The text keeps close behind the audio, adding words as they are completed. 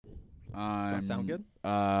Does that sound good?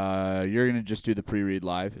 You're gonna just do the pre-read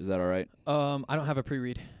live. Is that all right? I don't have a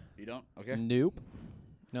pre-read. You don't? Okay. Nope.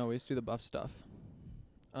 No, we just do the buff stuff.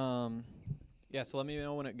 Yeah, so let me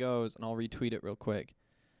know when it goes, and I'll retweet it real quick.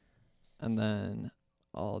 And then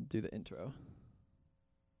I'll do the intro.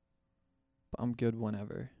 But I'm good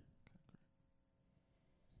whenever.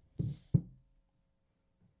 All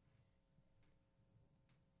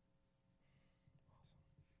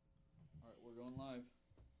right, we're going live.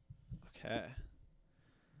 Okay.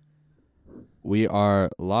 We are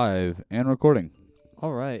live and recording.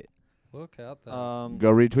 All right. Look at that.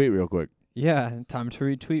 Go retweet real quick. Yeah, time to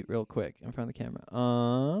retweet real quick in front of the camera.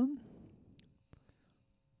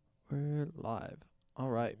 We're live. All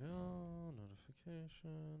right.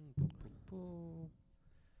 Notification. Boo, boo, boo.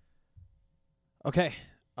 Okay.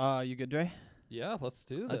 You good, Dre? Yeah, let's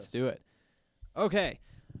do this. Let's do it. Okay.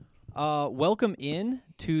 Welcome in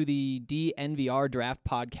to the DNVR Draft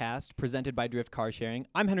Podcast presented by Drift Car Sharing.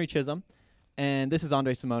 I'm Henry Chisholm, and this is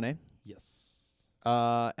Andre Simone. Yes.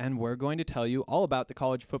 And we're going to tell you all about the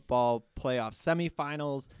college football playoff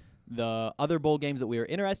semifinals, the other bowl games that we are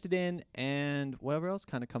interested in, and whatever else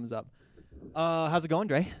kind of comes up. How's it going,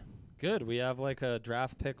 Dre? Good. We have like a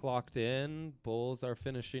draft pick locked in. Bulls are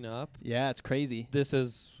finishing up. Yeah, it's crazy. This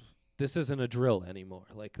isn't a drill anymore.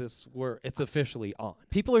 Like it's officially on.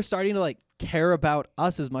 People are starting to care about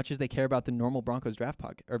us as much as they care about the normal Broncos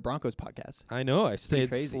Broncos podcast. I know. I stayed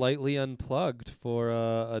crazy. slightly unplugged for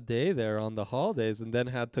a day there on the holidays, and then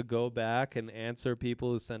had to go back and answer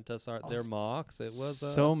people who sent us their mocks. It was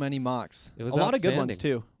so many mocks. It was a lot of good ones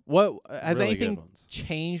outstanding. too. What has Really good anything ones.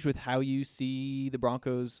 changed with how you see the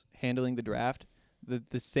Broncos handling the draft?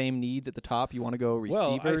 The same needs at the top. You want to go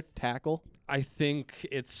receiver, tackle. I think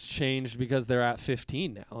it's changed because they're at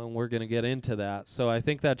 15 now, and we're going to get into that. So I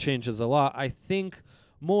think that changes a lot. I think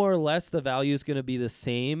more or less the value is going to be the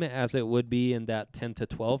same as it would be in that 10 to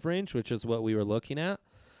 12 range, which is what we were looking at.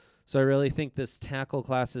 So I really think this tackle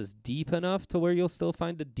class is deep enough to where you'll still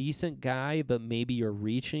find a decent guy, but maybe you're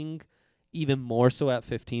reaching even more so at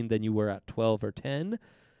 15 than you were at 12 or 10.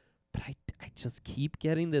 But I just keep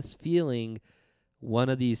getting this feeling one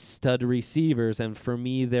of these stud receivers, and for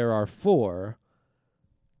me there are 4.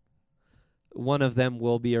 One of them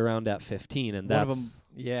will be around at 15, and One of them,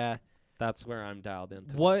 yeah. that's where I'm dialed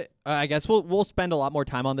into. What I guess we'll spend a lot more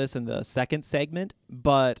time on this in the second segment,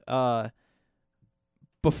 but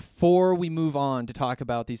before we move on to talk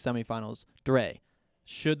about these semifinals, Dre,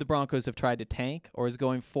 should the Broncos have tried to tank, or is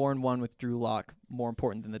going 4-1 with Drew Lock more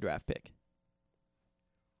important than the draft pick?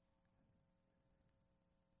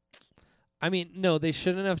 I mean, no, they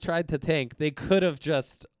shouldn't have tried to tank. They could have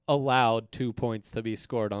just allowed 2 points to be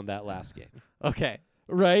scored on that last game. Okay.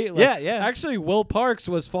 Right? Yeah. Actually, Will Parks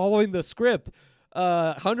was following the script.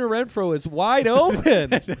 Hunter Renfrow is wide open.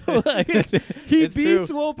 He It's beats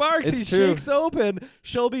true. Will Parks. It's he true. shakes open.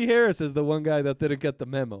 Shelby Harris is the one guy that didn't get the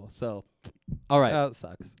memo. So All right. that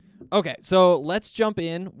sucks. Okay, so let's jump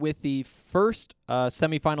in with the first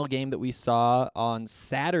semifinal game that we saw on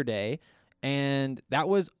Saturday, and that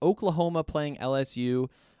was Oklahoma playing LSU.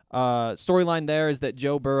 Storyline there is that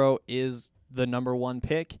Joe Burrow is the number 1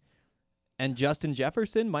 pick, and Justin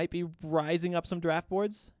Jefferson might be rising up some draft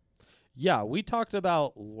boards. Yeah, we talked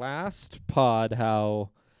about last pod how,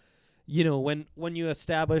 when you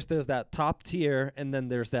establish there's that top tier and then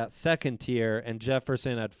there's that second tier, and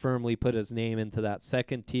Jefferson had firmly put his name into that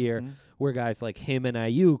second tier, where guys like him and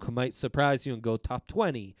Ayuk might surprise you and go top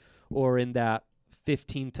 20 or in that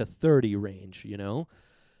 15 to 30 range,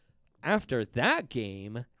 After that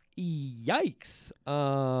game, yikes.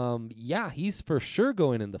 Yeah, he's for sure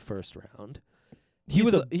going in the first round. He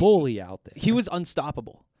was a bully out there. He was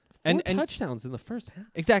unstoppable. 4 and touchdowns in the first half.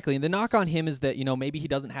 Exactly. And the knock on him is that, maybe he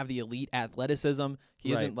doesn't have the elite athleticism.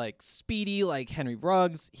 He Right. isn't speedy like Henry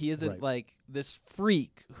Ruggs. He isn't Right. this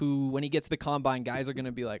freak who, when he gets to the combine, guys are going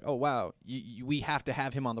to be like, oh, wow, we have to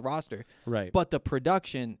have him on the roster. Right. But the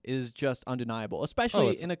production is just undeniable, especially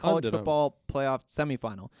it's in a college undeniable. football playoff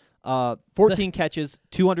semifinal. 14 catches,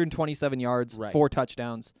 227 yards, Right. 4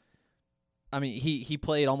 touchdowns. I mean, he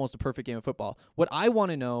played almost a perfect game of football. What I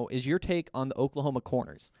want to know is your take on the Oklahoma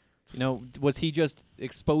corners. Was he just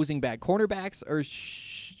exposing bad cornerbacks, or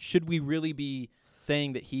should we really be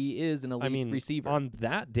saying that he is an elite receiver? On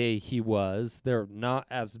that day he was. They're not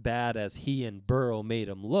as bad as he and Burrow made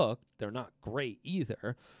him look. They're not great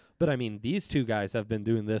either. But, these two guys have been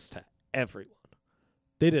doing this to everyone.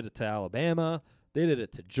 They did it to Alabama. They did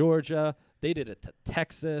it to Georgia. They did it to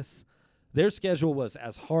Texas. Their schedule was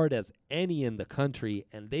as hard as any in the country,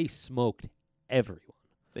 and they smoked everyone.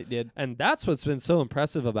 They did. And that's what's been so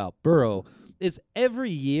impressive about Burrow is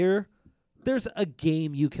every year there's a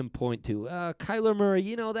game you can point to. Kyler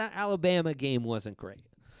Murray, that Alabama game wasn't great.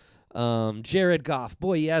 Jared Goff,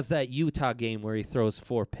 boy, he has that Utah game where he throws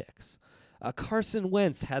 4 picks. Carson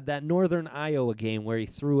Wentz had that Northern Iowa game where he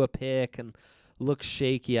threw a pick and looked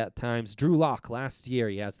shaky at times. Drew Lock last year,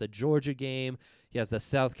 he has the Georgia game, he has the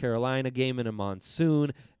South Carolina game in a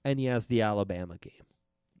monsoon, and he has the Alabama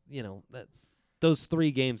game. Those 3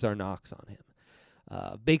 games are knocks on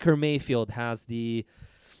him. Baker Mayfield has the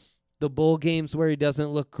bowl games where he doesn't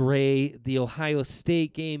look great. The Ohio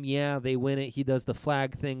State game, yeah, they win it. He does the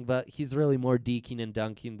flag thing, but he's really more deking and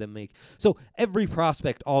dunking than make. So every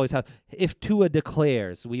prospect always has. If Tua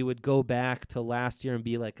declares, we would go back to last year and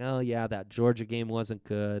be like, oh, yeah, that Georgia game wasn't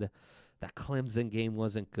good. That Clemson game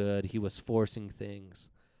wasn't good. He was forcing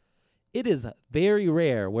things. It is very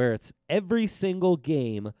rare where it's every single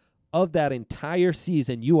game of that entire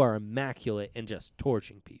season you are immaculate and just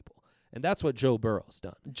torching people. And that's what Joe Burrow's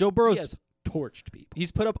done. Joe Burrow's He has torched people.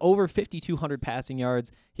 He's put up over 5,200 passing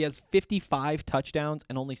yards. He has 55 touchdowns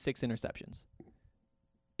and only 6 interceptions.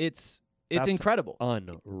 It's That's incredible.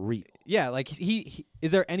 Unreal. Yeah, like he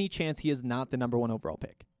is there any chance he is not the number 1 overall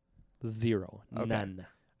pick? 0. Okay. None.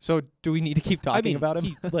 So do we need to keep talking about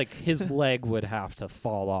him? His leg would have to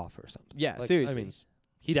fall off or something. Yeah, seriously.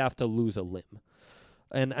 He'd have to lose a limb.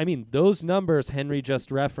 And, those numbers Henry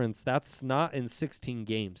just referenced, that's not in 16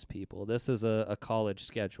 games, people. This is a college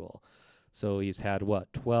schedule. So he's had,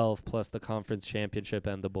 12 plus the conference championship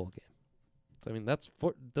and the bowl game. So, that's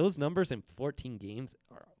those numbers in 14 games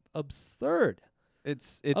are absurd.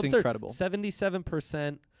 It's Absurd. incredible.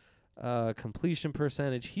 77% completion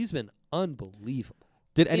percentage. He's been unbelievable.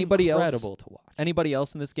 Did anybody Incredible to watch. Anybody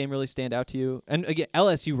else in this game really stand out to you? And again,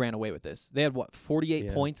 LSU ran away with this. They had 48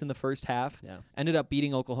 Yeah. points in the first half. Yeah. Ended up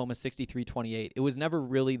beating Oklahoma 63-28. It was never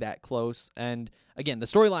really that close. And again, the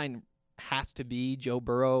storyline has to be Joe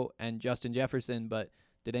Burrow and Justin Jefferson, but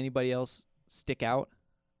did anybody else stick out?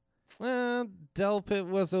 Delpit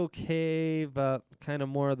was okay, but kind of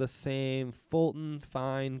more of the same. Fulton,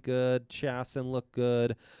 fine, good. Chasen looked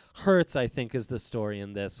good. Hurts, I think, is the story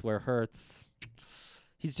in this, where Hurts,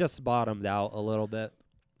 he's just bottomed out a little bit.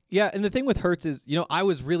 Yeah, and the thing with Hurts is, I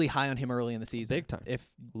was really high on him early in the season. Big time. If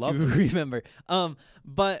Loved you him. remember.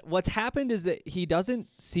 But what's happened is that he doesn't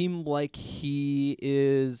seem like he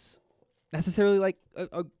is necessarily like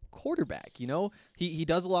a quarterback, He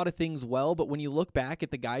does a lot of things well, but when you look back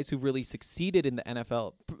at the guys who really succeeded in the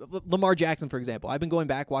NFL, Lamar Jackson, for example, I've been going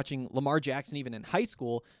back watching Lamar Jackson even in high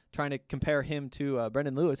school, trying to compare him to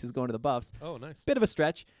Brendan Lewis, who's going to the Buffs. Oh, nice. Bit of a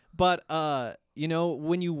stretch, but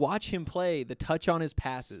when you watch him play, the touch on his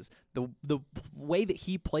passes, the way that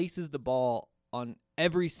he places the ball on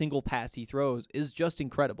every single pass he throws is just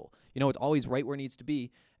incredible. It's always right where it needs to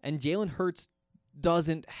be, and Jalen Hurts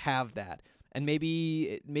doesn't have that. And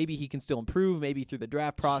maybe he can still improve. Maybe through the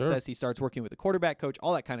draft process, He starts working with the quarterback coach,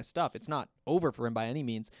 all that kind of stuff. It's not over for him by any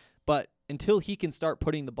means. But until he can start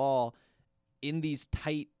putting the ball in these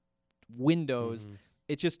tight windows,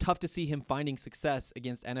 it's just tough to see him finding success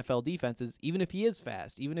against NFL defenses, even if he is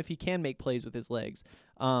fast, even if he can make plays with his legs.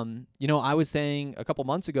 I was saying a couple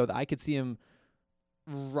months ago that I could see him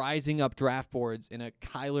rising up draft boards in a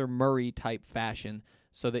Kyler Murray type fashion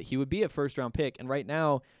so that he would be a first-round pick. And right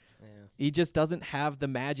now, he just doesn't have the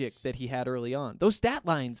magic that he had early on. Those stat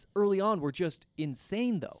lines early on were just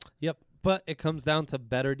insane, though. Yep, but it comes down to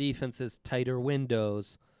better defenses, tighter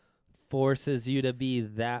windows, forces you to be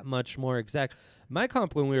that much more exact. My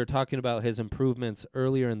comp, when we were talking about his improvements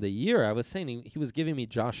earlier in the year, I was saying he was giving me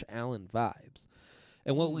Josh Allen vibes.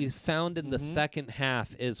 And what we found in the second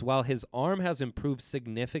half is while his arm has improved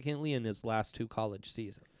significantly in his last 2 college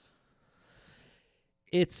seasons,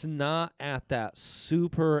 it's not at that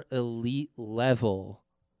super elite level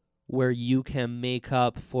where you can make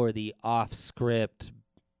up for the off-script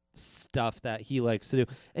stuff that he likes to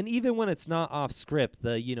do. And even when it's not off-script,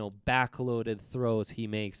 the, backloaded throws he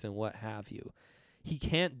makes and what have you, he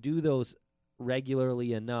can't do those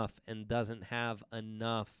regularly enough and doesn't have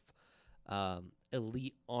enough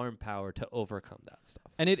elite arm power to overcome that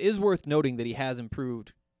stuff. And it is worth noting that he has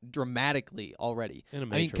improved dramatically already. In a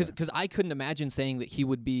major way. Because I couldn't imagine saying that he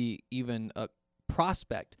would be even a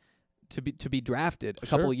prospect to be drafted a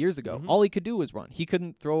couple of years ago. All he could do was run. He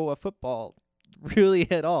couldn't throw a football really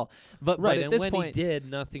at all. But at and this when point, he did,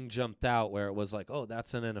 nothing jumped out where it was like, oh,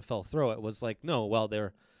 that's an NFL throw. It was like, no, well,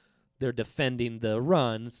 they're defending the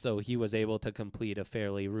run, so he was able to complete a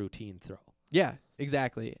fairly routine throw. Yeah,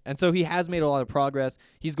 exactly. And so he has made a lot of progress.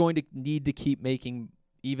 He's going to need to keep making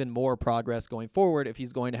even more progress going forward if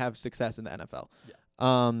he's going to have success in the NFL.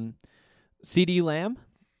 Yeah. CeeDee Lamb,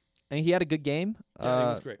 and he had a good game. Yeah, he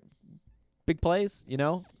was great. Big plays,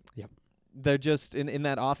 Yep. they're just in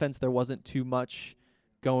that offense. There wasn't too much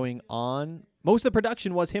going on. Most of the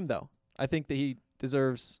production was him, though. I think that he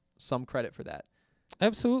deserves some credit for that.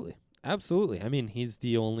 Absolutely. Absolutely. I mean, he's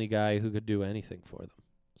the only guy who could do anything for them.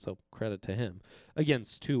 So credit to him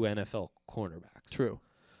against 2 NFL cornerbacks. True.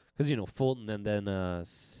 Because, Fulton and then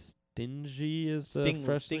Stingy is the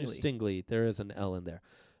freshman. Stingley. There is an L in there.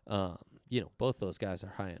 Both those guys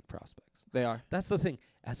are high-end prospects. They are. That's the thing.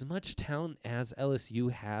 As much talent as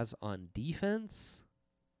LSU has on defense,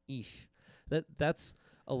 that's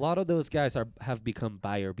a lot of those guys have become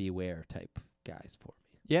buyer beware type guys for me.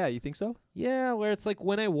 Yeah, you think so? Yeah, where it's like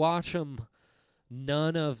when I watch them,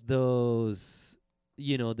 none of those,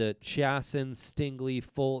 the Chasson, Stingley,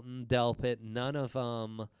 Fulton, Delpit, none of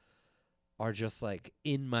them are just like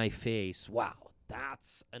in my face. Wow,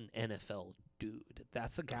 that's an NFL dude.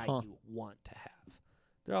 That's a guy you want to have.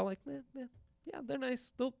 They're all like, yeah, they're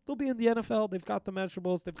nice. They'll be in the NFL. They've got the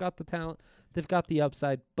measurables. They've got the talent. They've got the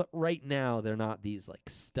upside. But right now, they're not these like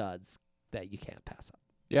studs that you can't pass up.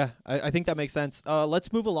 Yeah, I think that makes sense.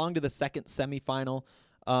 Let's move along to the second semifinal.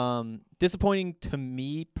 Disappointing to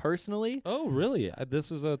me personally. Oh, really?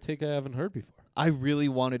 This is a take I haven't heard before. I really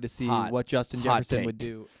wanted to see what Justin Jefferson take. would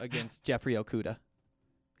do against Jeffrey Okudah.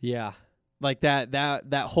 Yeah. Like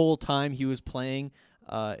that whole time he was playing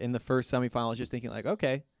in the first semifinal, I was just thinking like,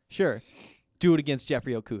 okay, sure, do it against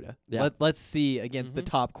Jeffrey Okudah. Yeah. Let's see against the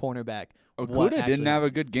top cornerback. Okudah didn't have a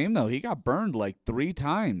good game, though. He got burned like 3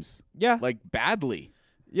 times. Yeah. Like, badly.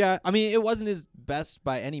 Yeah, I mean, it wasn't his best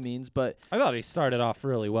by any means, but I thought he started off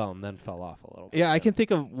really well and then fell off a little bit. yeah, I can think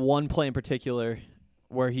of one play in particular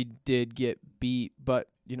where he did get beat, but,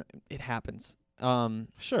 it happens.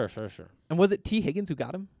 Sure. And was it T. Higgins who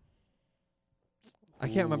got him? I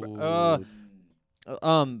can't remember.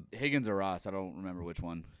 Higgins or Ross. I don't remember which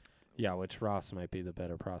one. Yeah, which Ross might be the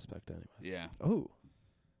better prospect anyways. Yeah. Oh.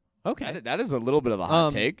 Okay. That is a little bit of a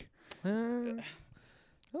hot take. I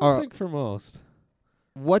don't think for most.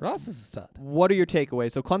 Ross is a stud. What are your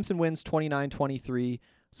takeaways? So Clemson wins 29-23.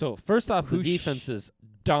 So first off, the defenses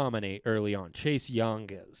dominate early on. Chase Young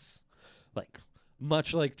is like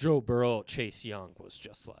much like Joe Burrow. Chase Young was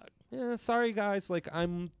just like, sorry guys, like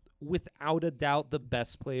I'm without a doubt the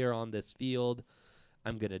best player on this field.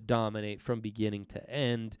 I'm gonna dominate from beginning to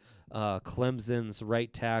end. Clemson's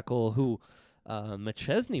right tackle, who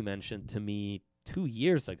McChesney mentioned to me 2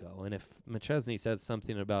 years ago, and if McChesney says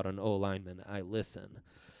something about an O lineman, I listen.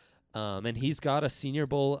 And he's got a Senior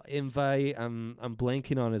Bowl invite. I'm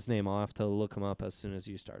blanking on his name. I'll have to look him up as soon as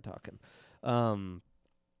you start talking.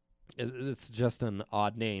 It's just an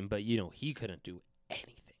odd name, but he couldn't do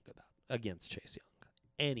anything against Chase Young.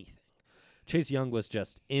 Anything. Chase Young was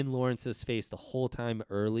just in Lawrence's face the whole time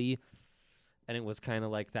early, and it was kind of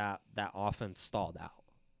like that offense stalled out.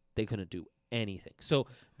 They couldn't do anything. So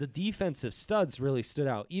the defensive studs really stood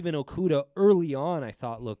out. Even Okudah early on I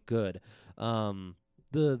thought looked good. The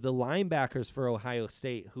linebackers for Ohio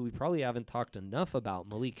State, who we probably haven't talked enough about,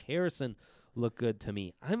 Malik Harrison looked good to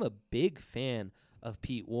me. I'm a big fan of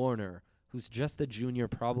Pete Warner, who's just a junior,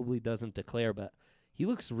 probably doesn't declare, but he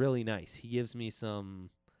looks really nice. He gives me some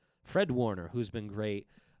Fred Warner, who's been great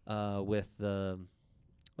with the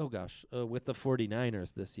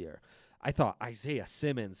 49ers this year. I thought Isaiah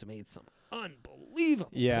Simmons made some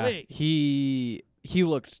unbelievable plays. He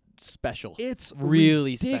looked special. It's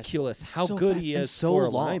really ridiculous how so good fast he and is so for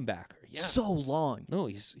long. a linebacker. Yeah. So long. No,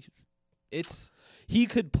 He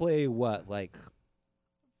could play like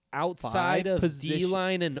outside 5 of position-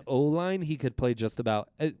 D-line and O-line, he could play just about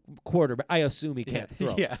quarterback. I assume he can't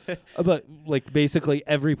throw. Yeah. But like basically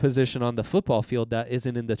every position on the football field that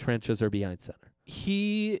isn't in the trenches or behind center.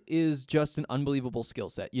 He is just an unbelievable skill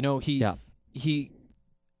set. He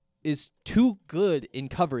is too good in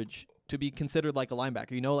coverage to be considered like a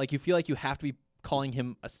linebacker. Like you feel like you have to be calling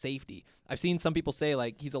him a safety. I've seen some people say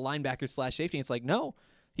like he's a linebacker / safety. And it's like, no,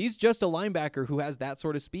 he's just a linebacker who has that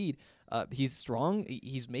sort of speed. He's strong.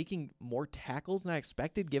 He's making more tackles than I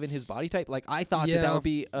expected given his body type. Like I thought that would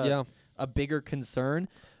be a bigger concern.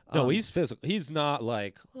 No, he's physical. He's not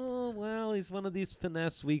like, he's one of these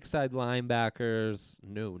finesse weak side linebackers.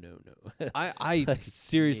 No. I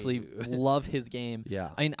Seriously love his game. Yeah.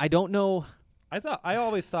 I mean, I don't know. I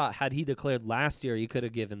always thought had he declared last year, he could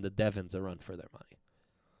have given the Devons a run for their money.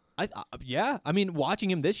 I mean,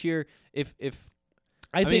 watching him this year,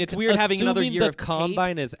 I think it's weird having another year the of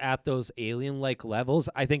combine is at those alien-like levels.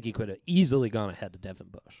 I think he could have easily gone ahead of Devin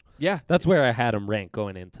Bush. Yeah. That's where I had him ranked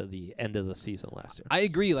going into the end of the season last year. I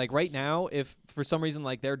agree. Like right now, if for some reason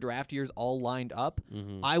like their draft years all lined up,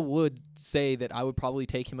 I would say that I would probably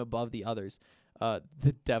take him above the others.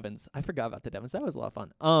 The Devons. I forgot about the Devons. That was a lot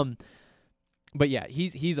of fun. But yeah,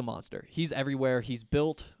 he's a monster. He's everywhere. He's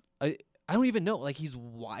built. I don't even know. Like, he's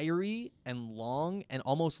wiry and long and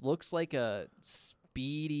almost looks like a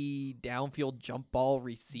speedy downfield jump ball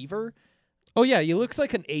receiver. Oh yeah, he looks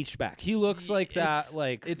like an H-back. He looks like that. It's-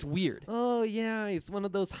 Like, It's weird. oh yeah, he's one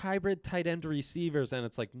of those hybrid tight end receivers, and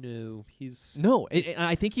it's like, no, he's No, and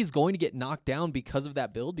I think he's going to get knocked down because of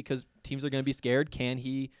that build, because teams are going to be scared. Can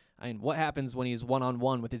he? I mean, what happens when he's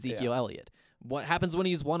one-on-one with Ezekiel Elliott? What happens when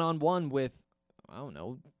he's one-on-one with, I don't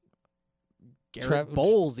know, Garrett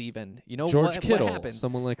Bowles even? You know, George what Kittle, happens?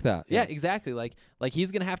 someone like that. Yeah, exactly. Like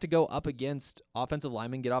he's going to have to go up against offensive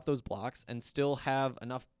linemen, get off those blocks, and still have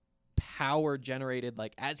enough power generated,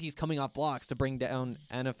 like, as he's coming off blocks to bring down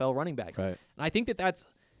NFL running backs. Right. And I think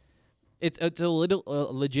it's a little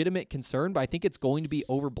legitimate concern, but I think it's going to be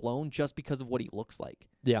overblown just because of what he looks like.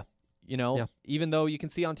 Yeah. You know, Yeah. even though you can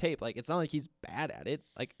see on tape, like, it's not like he's bad at it.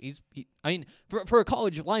 Like, I mean, for a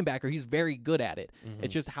college linebacker, he's very good at it. Mhm.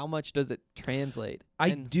 It's just how much does it translate? I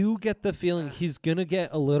And- do get the feeling he's gonna get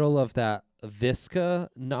a little of that Visca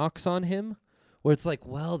knocks on him, where it's like,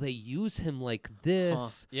 well, they use him like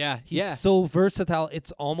this. Yeah, He's so versatile.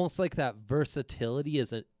 It's almost like that versatility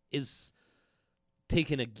is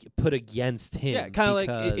taken put against him. Yeah, kind of like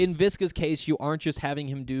in because- Visca's case, you aren't just having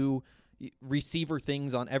him do receiver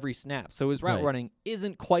things on every snap. So his route Right. running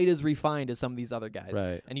isn't quite as refined as some of these other guys.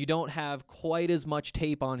 Right. And you don't have quite as much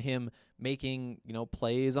tape on him making,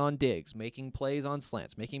 plays on digs, making plays on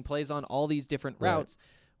slants, making plays on all these different Right. routes.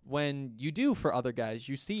 When you do for other guys,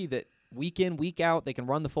 you see that week in, week out, they can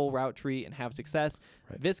run the full route tree and have success.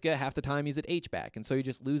 Right. Visca, half the time, he's at H-back, and so you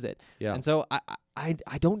just lose it. Yeah. And so I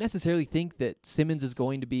don't necessarily think that Simmons is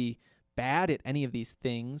going to be bad at any of these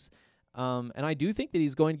things. And I do think that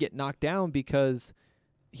he's going to get knocked down because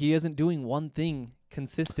he isn't doing one thing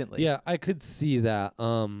consistently. Yeah, I could see that.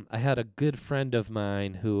 I had a good friend of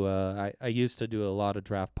mine who I used to do a lot of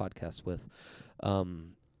draft podcasts with,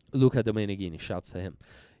 Luca Domenicini. Shouts to him.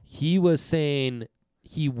 He was saying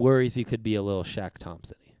he worries he could be a little Shaq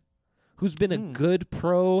Thompson, who's been a good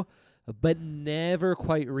pro, but never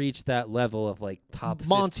quite reached that level of like top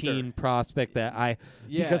Monster. 15 prospect that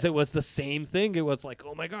Yeah. because it was the same thing. It was like,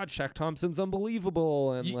 oh my God, Shaq Thompson's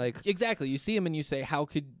unbelievable, and Exactly. You see him and you say, how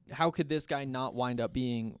could this guy not wind up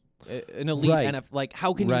being an elite Right. NFL? Like,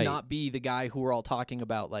 how can Right. you not be the guy who we're all talking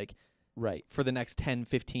about, like, right. for the next 10,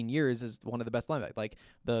 15 years is one of the best linebackers, like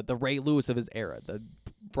the Ray Lewis of his era, the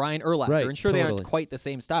Brian Urlacher. Right, And sure, they aren't totally. quite the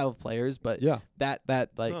same style of players, but Yeah. that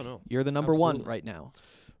like, No, you're the number one absolutely. right now.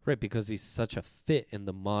 Right, because he's such a fit in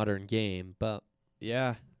the modern game, but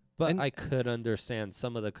Yeah. But And- I could understand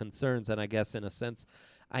some of the concerns, and I guess in a sense,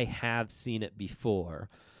 I have seen it before.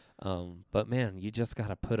 But man, you just got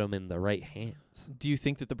to put them in the right hands. Do you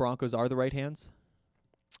think that the Broncos are the right hands?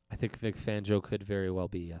 I think Vic Fangio could very well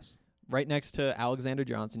be, yes. Right next to Alexander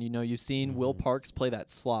Johnson, you've seen Will Mhm. Parks play that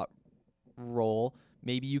slot role.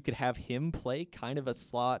 Maybe you could have him play kind of a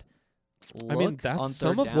slot look I mean, that's on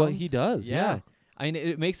some third of what he downs. does. Yeah. I mean,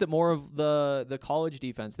 it makes it more of the college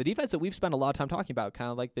defense. The defense that we've spent a lot of time talking about,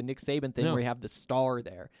 kind of like the Nick Saban thing Yeah. where you have the star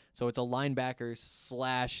there. So it's a linebacker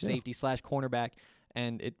slash safety slash cornerback,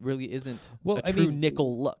 and it really isn't a true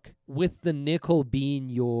nickel look. With the nickel being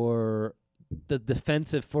the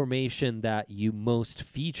defensive formation that you most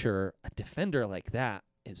feature, a defender like that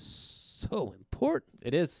is so important.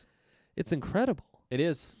 It is. It's incredible. It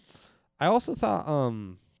is. I also thought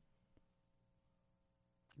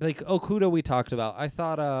like Okudah we talked about. I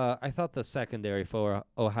thought the secondary for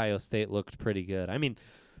Ohio State looked pretty good. I mean,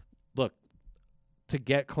 look, to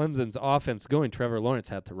get Clemson's offense going, Trevor Lawrence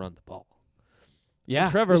had to run the ball. Yeah.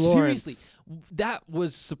 Trevor Lawrence. Seriously, that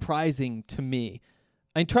was surprising to me.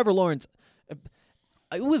 And Trevor Lawrence,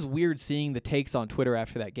 it was weird seeing the takes on Twitter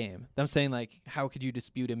after that game. Them saying, like, how could you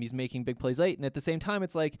dispute him? He's making big plays late. And at the same time,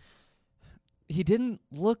 it's like, he didn't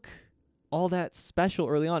look all that special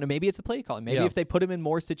early on. And maybe it's the play calling. Maybe Yeah. if they put him in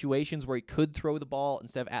more situations where he could throw the ball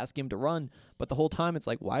instead of asking him to run. But the whole time, it's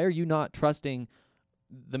like, why are you not trusting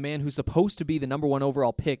the man who's supposed to be the number 1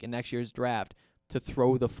 overall pick in next year's draft to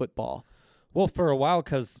throw the football? Well, for a while,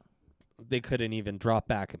 because they couldn't even drop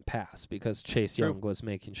back and pass because Chase True. Young was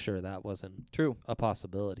making sure that wasn't True. a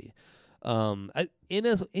possibility. In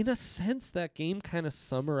a sense, that game kind of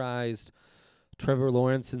summarized Trevor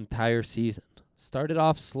Lawrence's entire season. Started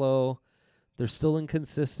off slow. There's still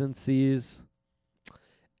inconsistencies.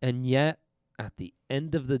 And yet, at the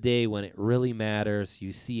end of the day, when it really matters,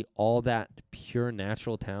 you see all that pure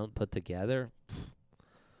natural talent put together.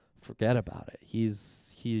 Forget about it.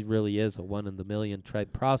 He really is a 1 in a million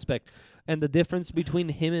type prospect. And the difference between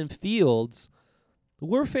him and Fields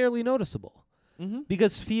were fairly noticeable. Mm-hmm.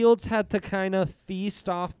 because Fields had to kind of feast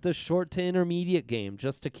off the short to intermediate game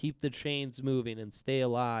just to keep the chains moving and stay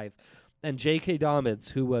alive. And J.K.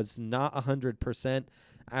 Dobbins, who was not 100%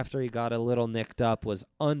 after he got a little nicked up, was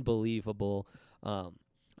unbelievable.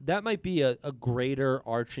 That might be a greater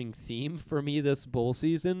arching theme for me this bowl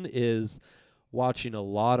season, is watching a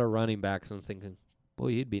lot of running backs and thinking, boy,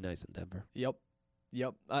 he'd be nice in Denver. Yep.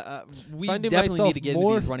 We Finding definitely myself need to get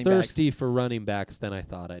more into these running backs. thirsty for running backs than I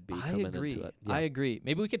thought I'd be I coming agree. into it. Yeah. I agree.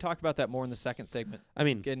 Maybe we could talk about that more in the second segment. I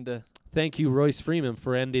mean, Get into thank you, Royce Freeman,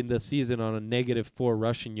 for ending the season on a -4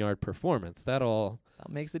 rushing yard performance. that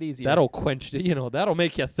makes it easier. That'll quench, that'll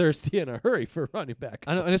make you thirsty in a hurry for running back.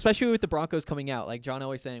 I know, and especially with the Broncos coming out, like John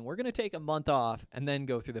always saying, we're going to take a month off and then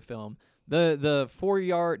go through the film. The -4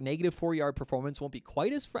 yard performance won't be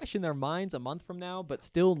quite as fresh in their minds a month from now, but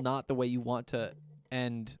still not the way you want to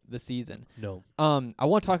end the season. No. I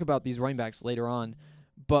want to talk about these running backs later on,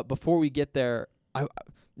 but before we get there,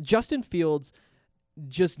 Justin Fields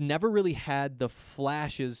just never really had the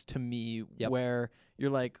flashes to me where you're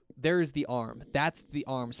like, there's the arm. That's the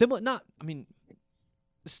arm.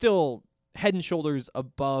 Still head and shoulders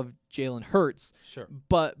above Jalen Hurts. Sure.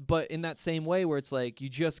 But in that same way where it's like, you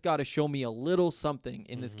just got to show me a little something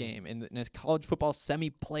in this game. In this college football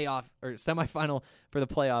semi-playoff or semifinal for the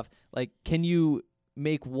playoff, like, can you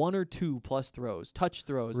make 1 or 2 plus throws, touch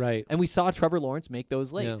throws? Right. And we saw Trevor Lawrence make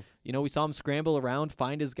those late. Yeah. We saw him scramble around,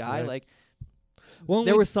 find his guy. Right. Like, Well,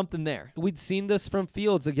 there was something there. We'd seen this from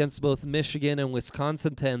Fields against both Michigan and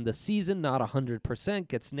Wisconsin to end the season, not 100%,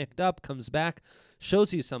 gets nicked up, comes back,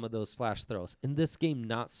 shows you some of those flash throws. In this game,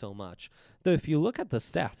 not so much. Though if you look at the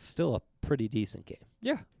stats, still a pretty decent game.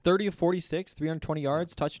 Yeah. 30 of 46, 320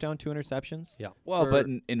 yards, touchdown, 2 interceptions. Yeah. Well, for but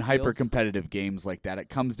in hyper Fields. competitive games like that, it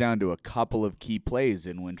comes down to a couple of key plays.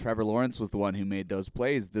 And when Trevor Lawrence was the one who made those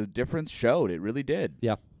plays, the difference showed. It really did.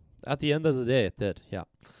 Yeah. At the end of the day, it did. Yeah.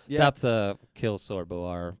 That's Kill Sorbo,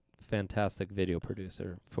 our fantastic video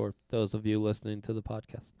producer, for those of you listening to the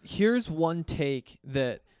podcast. Here's one take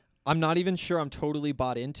that I'm not even sure I'm totally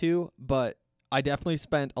bought into, but I definitely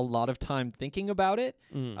spent a lot of time thinking about it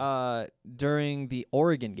during the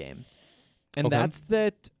Oregon game. And Okay. that's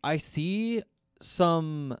that I see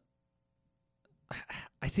some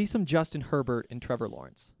Justin Herbert and Trevor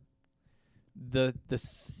Lawrence. The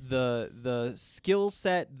skill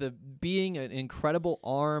set, the being an incredible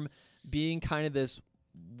arm, being kind of this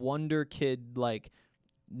wonder kid, like,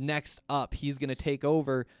 next up he's going to take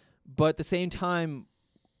over, but at the same time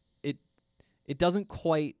it doesn't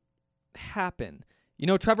quite happen.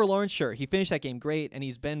 Trevor Lawrence, sure, he finished that game great, and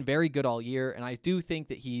he's been very good all year, and I do think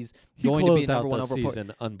that he's going to be number one the over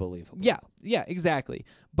season unbelievable. Yeah, exactly.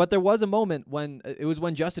 But there was a moment when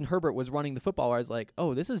Justin Herbert was running the football where I was like,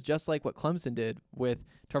 oh, this is just like what Clemson did with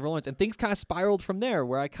Trevor Lawrence, and things kind of spiraled from there,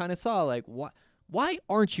 where I kind of saw, like, why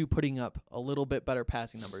aren't you putting up a little bit better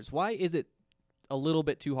passing numbers? Why is it a little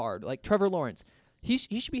bit too hard? Like, Trevor Lawrence, he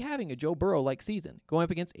should be having a Joe Burrow-like season, going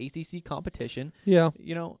up against ACC competition. Yeah.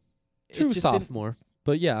 True True sophomore.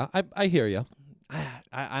 But yeah, I hear you.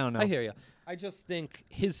 I don't know. I hear you. I just think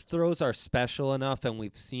his throws are special enough, and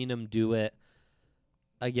we've seen him do it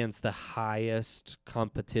against the highest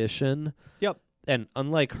competition. Yep. And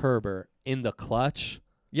unlike Herbert, in the clutch,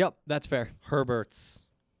 Yep, that's fair. Herbert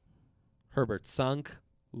sunk,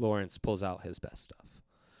 Lawrence pulls out his best stuff.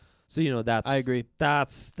 So, that's I agree.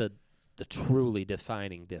 That's the truly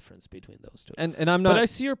defining difference between those two. And I'm not. But I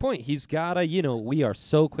see your point. He's got to, we are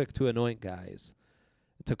so quick to anoint guys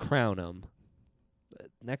to crown them.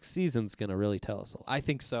 Next season's going to really tell us a lot. I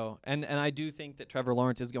think so. And I do think that Trevor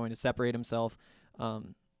Lawrence is going to separate himself. I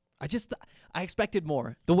expected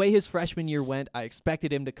more. The way his freshman year went, I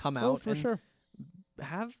expected him to come out and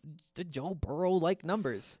have the Joe Burrow-like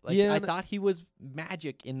numbers. Like, Yeah, I thought he was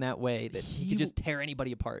magic in that way, that he could just tear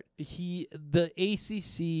anybody apart. The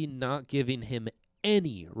ACC not giving him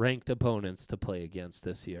any ranked opponents to play against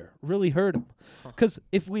this year really hurt him. Because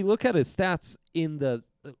if we look at his stats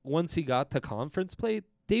once he got to conference play,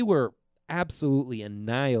 they were absolutely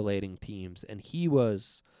annihilating teams, and he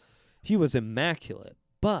was immaculate.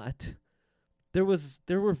 But there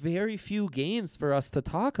were very few games for us to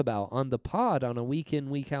talk about on the pod on a week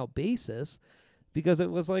in, week out basis, because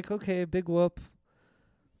it was like, okay, big whoop.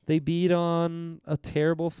 They beat on a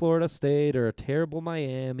terrible Florida State or a terrible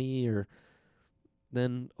Miami, or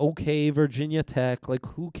then Virginia Tech. Like,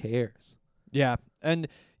 who cares? Yeah. And,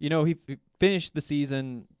 he finished the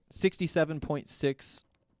season 67.6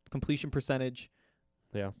 completion percentage.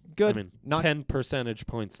 Yeah. Good. I mean, Not 10 percentage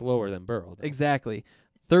points lower than Burrow, though. Exactly.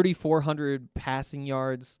 3,400 passing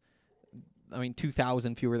yards.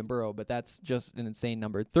 2,000 fewer than Burrow, but that's just an insane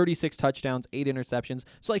number. 36 touchdowns, 8 interceptions.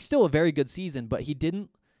 So, like, still a very good season, but he didn't.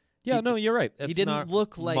 Yeah, he- no, you're right. he It's didn't not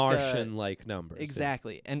look like Martian-like numbers. yeah.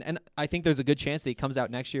 Exactly. And I think there's a good chance that he comes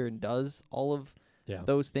out next year and does all of Yeah.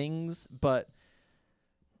 those things. But,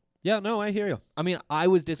 Yeah, no, I hear you. I mean, I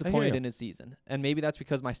was disappointed ya. in his season. And maybe that's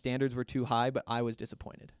because my standards were too high, but I was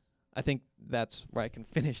disappointed. I think that's where I can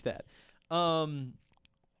finish that.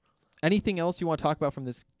 Anything else you want to talk about from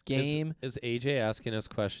this game? Is AJ asking us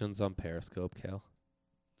questions on Periscope, Cal?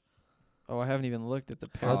 Oh, I haven't even looked at the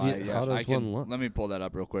How's pair. you- how does one look? Let me pull that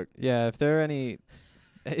up real quick. Yeah, if there are any,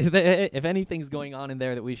 if anything's going on in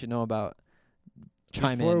there that we should know about,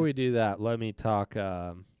 chime Before in. we do that, let me talk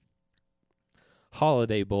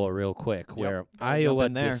Holiday Bowl real quick, where Gotta jump Iowa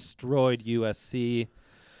in there. destroyed USC.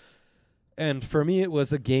 And for me, it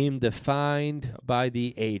was a game defined by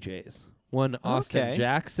the AJs. One Austin Okay.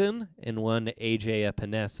 Jackson and one AJ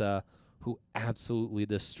Epinesa, who absolutely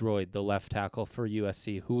destroyed the left tackle for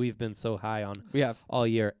USC, who we've been so high on We have. all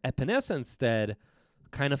year. Epinesa instead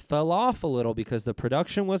kind of fell off a little because the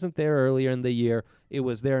production wasn't there earlier in the year. It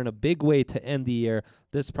was there in a big way to end the year.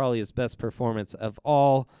 This is probably his best performance of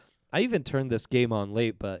all. I even turned this game on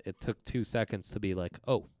late, but it took 2 seconds to be like,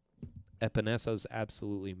 oh, Epinesa's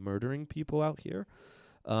absolutely murdering people out here.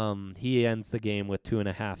 He ends the game with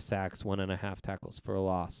 2.5 sacks, 1.5 tackles for a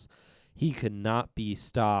loss. He could not be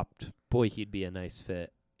stopped. Boy, he'd be a nice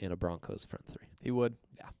fit in a Broncos front three. He would.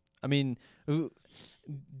 Yeah. I mean, do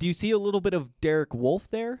you see a little bit of Derek Wolfe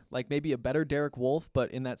there? Like maybe a better Derek Wolfe,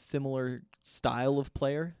 but in that similar style of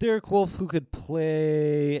player? Derek Wolfe, who could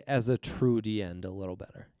play as a true D end a little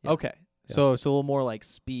better. Yeah. Okay. Yeah. So a little more like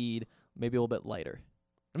speed, maybe a little bit lighter.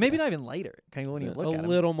 Maybe Yeah. not even lighter. Kind of when you a look at him.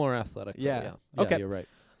 little more athletic. though, Yeah. Yeah, Okay. you're right.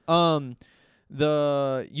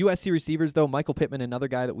 The USC receivers though, Michael Pittman, another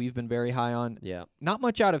guy that we've been very high on. Yeah. Not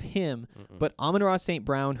much out of him, Mm-mm. but Amon-Ra St.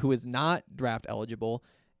 Brown, who is not draft eligible,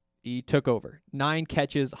 he took over. 9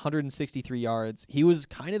 catches, 163 yards. He was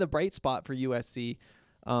kind of the bright spot for USC.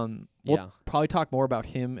 We'll Yeah. probably talk more about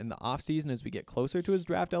him in the offseason as we get closer to his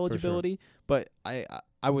draft eligibility, but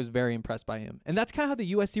I was very impressed by him. And that's kind of how the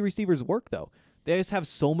USC receivers work, though. They just have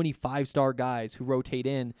so many 5-star guys who rotate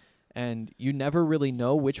in, and you never really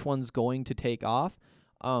know which one's going to take off.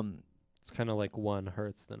 It's kind of like one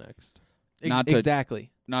hurts the next.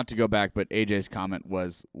 Exactly. Not to go back, but AJ's comment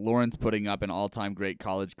was Lawrence putting up an all-time great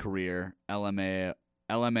college career.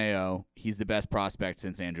 LMAO. He's the best prospect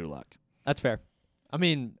since Andrew Luck. That's fair. I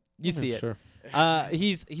mean, you see it. Sure.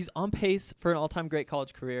 He's on pace for an all-time great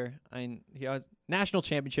college career. I mean, he has national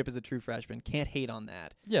championship as a true freshman. Can't hate on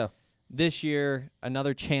that. Yeah. This year,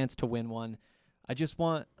 another chance to win one. I just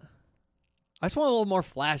want a little more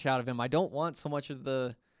flash out of him. I don't want so much of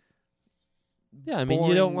the Yeah, I mean,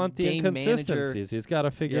 you don't boring want the game manager. inconsistencies. He's got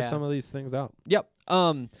to figure Yeah. some of these things out. Yep.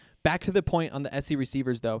 Back to the point on the SC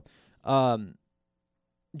receivers though.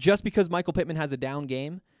 Just because Michael Pittman has a down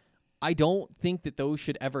game, I don't think that those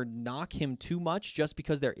should ever knock him too much just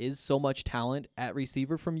because there is so much talent at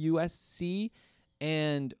receiver from USC.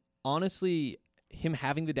 And honestly, him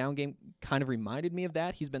having the down game kind of reminded me of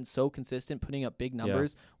that. He's been so consistent putting up big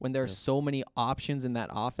numbers when there's so many options in that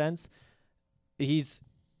offense. He's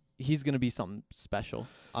going to be something special.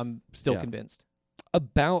 I'm still Yeah. convinced.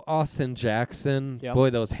 About Austin Jackson, Yep. boy,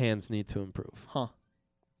 those hands need to improve. Huh.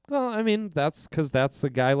 Well, I mean, that's because that's a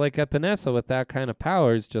guy like Epinesa with that kind of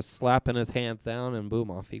power is just slapping his hands down and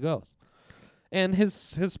boom, off he goes. And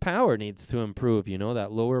his power needs to improve. You know,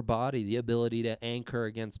 that lower body, the ability to anchor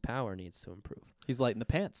against power needs to improve. He's light in the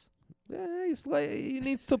pants. He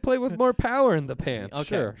needs to play with more power in the pants. Okay,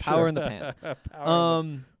 Sure, power sure. in the pants. Power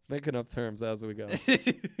in the- making up terms as we go.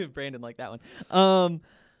 Brandon liked that one.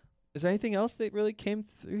 Is there anything else that really came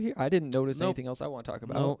through here? I didn't notice Nope. anything else I want to talk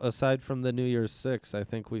about. No, aside from the New Year's Six, I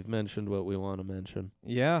think we've mentioned what we want to mention.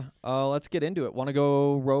 Yeah. Let's get into it. Want to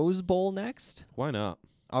go Rose Bowl next? Why not?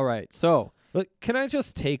 All right. So, Look, can I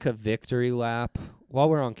just take a victory lap? While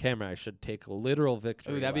we're on camera, I should take a literal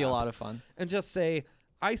victory that'd be a lap lot of fun. and just say,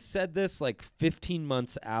 I said this like 15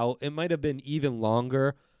 months out. It might have been even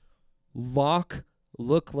longer. Locke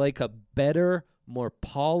looked like a better, more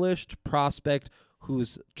polished prospect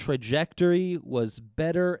whose trajectory was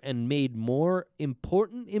better and made more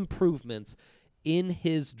important improvements in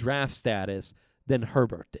his draft status than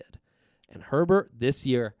Herbert did. And Herbert this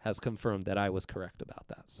year has confirmed that I was correct about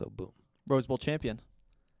that. So boom. Rose Bowl champion.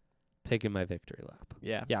 Taking my victory lap.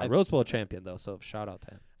 Yeah. Yeah, Rose Bowl champion though, so shout out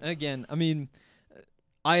to him. And again, I mean,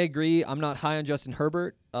 I agree. I'm not high on Justin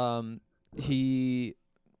Herbert.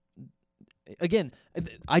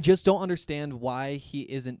 I just don't understand why he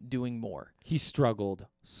isn't doing more. He struggled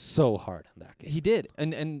so hard in that game. He did,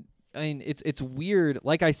 and I mean, it's weird.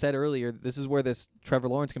 Like I said earlier, this is where this Trevor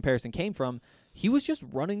Lawrence comparison came from. He was just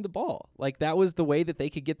running the ball. Like, that was the way that they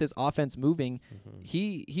could get this offense moving. Mhm.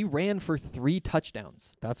 He ran for 3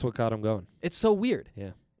 touchdowns. That's what got him going. It's so weird.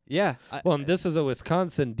 Yeah. Yeah. Well, and this is a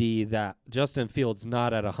Wisconsin D that Justin Fields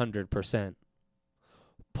not at 100%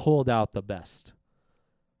 pulled out the best.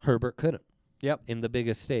 Herbert couldn't. Yep. In the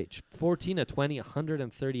biggest stage. 14 of 20,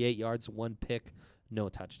 138 yards, 1 pick, no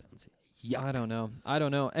touchdowns. Yeah. I don't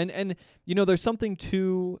know. And you know, there's something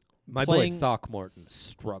to My playing boy Throckmorton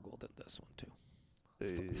struggled in this one too.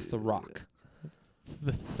 Throck.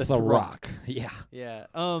 The Rock. Yeah. Yeah.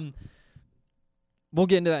 We'll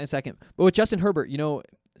get into that in a second. But with Justin Herbert, you know,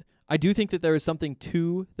 I do think that there is something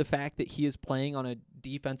to the fact that he is playing on a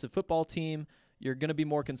defensive football team. You're going to be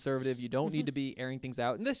more conservative. You don't need to be airing things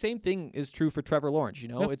out. And the same thing is true for Trevor Lawrence. You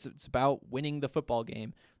know, Yep. it's about winning the football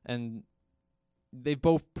game. And they've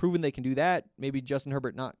both proven they can do that. Maybe Justin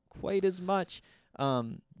Herbert not quite as much.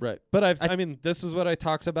 Right. But I mean, this is what I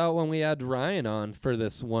talked about when we had Ryan on for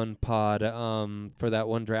this one pod, for that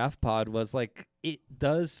one draft pod, was like, it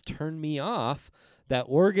does turn me off that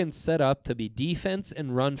Oregon's set up to be defense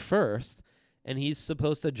and run first, and he's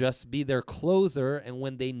supposed to just be their closer, and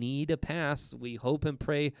when they need a pass, we hope and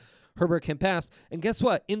pray Herbert can pass. And guess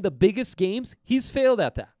what? In the biggest games, he's failed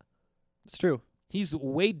at that. It's true. He's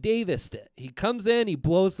Wade Davis'd it. He comes in, he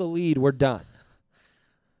blows the lead, we're done.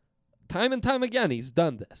 Time and time again, he's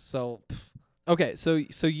done this. So Okay, so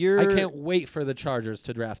you're... I can't wait for the Chargers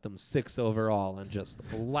to draft him 6 overall and just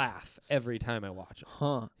laugh every time I watch him.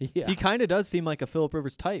 Huh. Yeah. He kind of does seem like a Phillip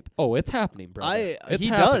Rivers type. Oh, it's happening, bro. He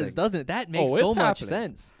does, doesn't it? That makes Oh, so it's much happening.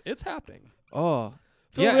 sense. It's happening. Oh.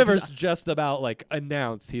 Phil Yeah, Rivers just about like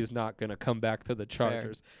announced he's not going to come back to the Fair.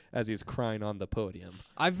 Chargers as he's crying on the podium.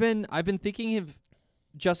 I've been thinking of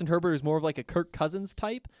Justin Herbert as more of like a Kirk Cousins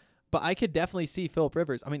type, but I could definitely see Phillip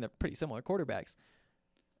Rivers. I mean, they're pretty similar quarterbacks.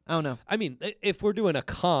 I don't know. I mean, if we're doing a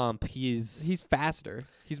comp, he's faster.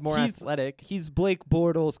 He's more athletic. He's Blake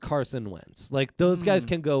Bortles, Carson Wentz. Like, those guys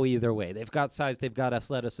can go either way. They've got size, they've got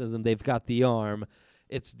athleticism, they've got the arm.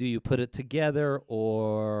 It's, do you put it together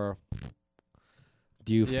or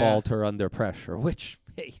do you falter under pressure? Which,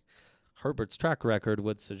 hey, Herbert's track record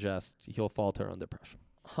would suggest he'll falter under pressure.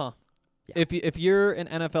 Huh. Yeah. If you're an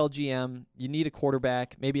NFL GM, you need a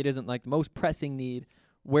quarterback. Maybe it isn't like the most pressing need.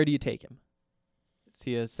 Where do you take him? Is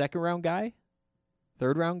he a second-round guy?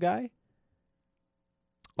 Third-round guy?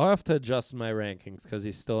 I'll have to adjust my rankings because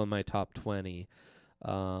he's still in my top 20.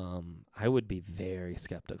 I would be very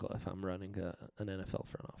skeptical if I'm running an NFL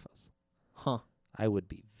front office. Huh. I would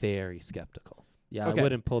be very skeptical. Yeah, Okay. I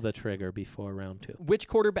wouldn't pull the trigger before round 2. Which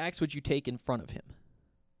quarterbacks would you take in front of him?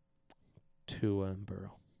 Tua and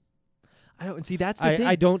Burrow. I don't see. That's the thing.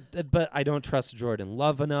 I don't trust Jordan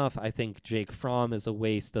Love enough. I think Jake Fromm is a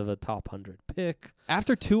waste of a top 100 pick.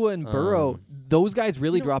 After Tua and Burrow, those guys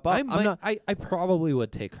really You know, drop off. I probably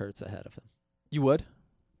would take Hurts ahead of him. You would?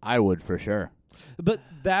 I would for sure. But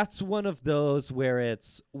that's one of those where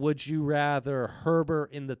it's, would you rather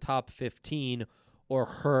Herbert in the top 15 or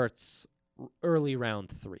Hurts early round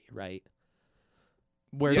 3, right?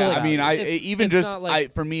 Where's Yeah, the I mean, value?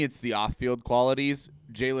 for me, it's the off-field qualities.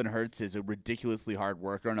 Jalen Hurts is a ridiculously hard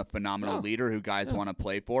worker and a phenomenal leader who guys want to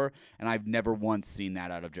play for, and I've never once seen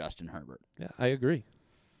that out of Justin Herbert. Yeah, I agree.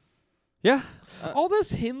 Yeah. All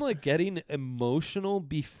this him like getting emotional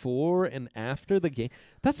before and after the game,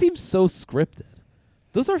 that seems so scripted.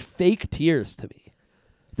 Those are fake tears to me.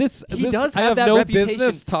 He does I have have that no reputation.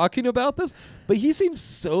 business talking about this, but he seems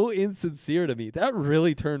so insincere to me. That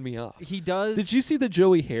really turned me off. He does. Did you see the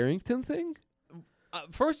Joey Harrington thing?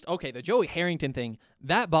 First, okay, the Joey Harrington thing,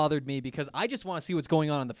 that bothered me because I just want to see what's going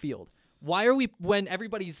on the field. Why are we, when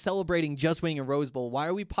everybody's celebrating just winning a Rose Bowl, why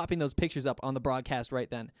are we popping those pictures up on the broadcast right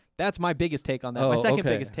then? That's my biggest take on that. My second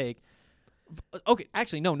biggest take. Okay,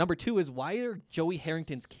 actually, no. Number 2 is, why are Joey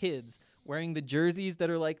Harrington's kids wearing the jerseys that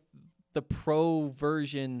are like the pro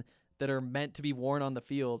version that are meant to be worn on the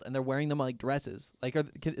field, and they're wearing them like dresses? Like,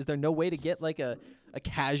 is there no way to get like a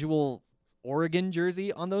casual Oregon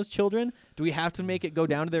jersey on those children? Do we have to make it go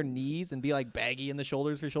down to their knees and be like baggy in the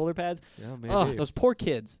shoulders for shoulder pads? Yeah, maybe. Oh, those poor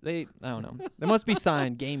kids. I don't know. They must be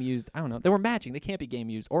signed, game used. I don't know. They were matching. They can't be game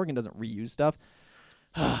used. Oregon doesn't reuse stuff.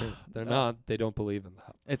 They're not. They don't believe in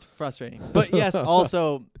that. It's frustrating. But yes,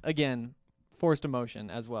 also, again, forced emotion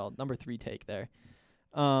as well. Number 3 take there.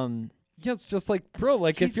 Yeah, it's just like, bro,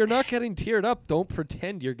 like if you're not getting teared up, don't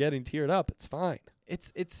pretend you're getting teared up. It's fine.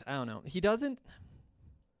 It's I don't know. He doesn't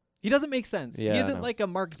make sense. Yeah, he I isn't know. like a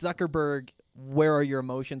Mark Zuckerberg, where are your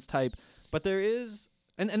emotions type. But there is,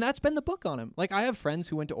 and that's been the book on him. Like, I have friends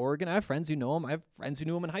who went to Oregon. I have friends who know him. I have friends who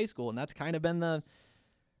knew him in high school. And that's kind of been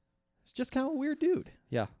He's just kind of a weird dude.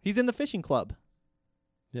 Yeah. He's in the fishing club.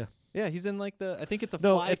 Yeah. Yeah, he's in like I think it's a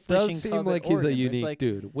No, fly it fishing does seem club at like he's a Oregon. It's unique like,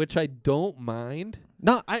 dude, which I don't mind.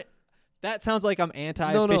 No, that sounds like I'm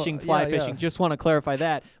anti-fishing, fly yeah, fishing. yeah. Just want to clarify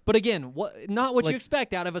that. But again, not what you Like,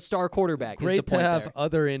 expect out of a star quarterback. is the Great to point have there.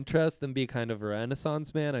 other interests and be kind of a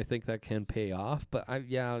renaissance man. I think that can pay off. But I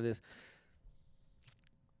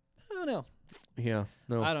don't know.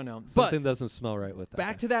 No, I don't know. something doesn't smell right with that. But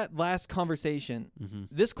back to that last conversation. Mm-hmm.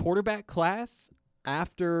 This quarterback class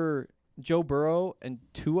after Joe Burrow and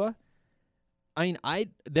Tua, I mean,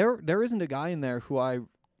 there isn't a guy in there who I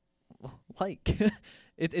like.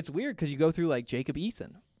 It's weird because you go through like Jacob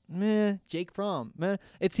Eason, meh, Jake Fromm, meh.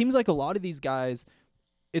 It seems like a lot of these guys,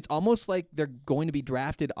 it's almost like they're going to be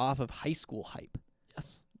drafted off of high school hype.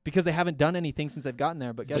 Yes. Because they haven't done anything since they've gotten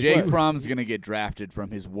there. But guess Jake what? Fromm's going to get drafted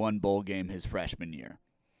from his one bowl game his freshman year.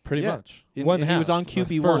 Pretty Yeah. much. And- One and he half. was on The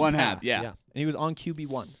QB1. first One half, yeah. And he was on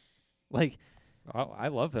QB1. Like, Oh, I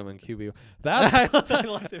love him in QB. That's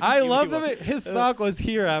I love him. His stock was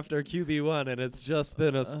here after QB1, and it's just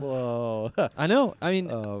been a slow. I know. I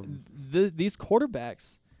mean, these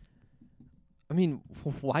quarterbacks. I mean,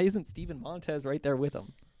 why isn't Steven Montez right there with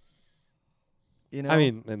him? You know, I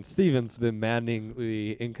mean, and Steven's been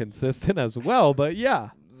maddeningly inconsistent as well, but yeah.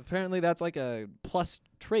 apparently that's like a plus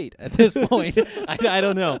trait at this point. I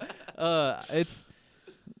don't know.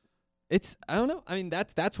 It's I don't know. I mean,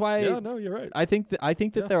 that's why. Yeah, no, you're right. I think that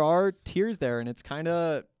Yeah. there are tiers there, and it's kind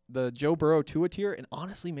of the Joe Burrow Tua tier, and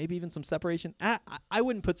honestly, maybe even some separation. I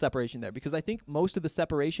wouldn't put separation there because I think most of the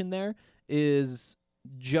separation there is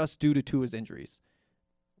just due to Tua's injuries,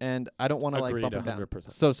 and I don't want to like Agreed, bump him down.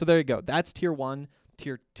 100%. So there you go. That's tier 1.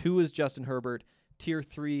 Tier 2 is Justin Herbert. Tier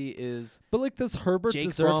 3 is But like, does Herbert Jake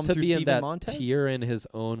deserve Fromm to through be in Steven that Montez? tier in his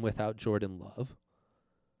own without Jordan Love?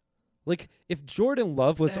 Like, if Jordan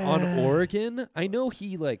Love was on Oregon, I know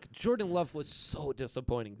Jordan Love was so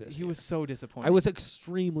disappointing this he year. was so disappointing. I was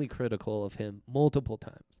extremely critical of him multiple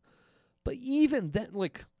times. But even then,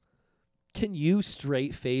 like, can you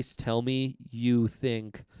straight face tell me you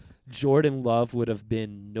think Jordan Love would have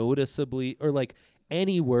been noticeably or like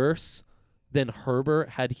any worse than Herbert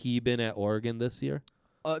had he been at Oregon this year?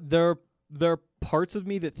 there are parts of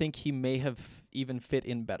me that think he may have even fit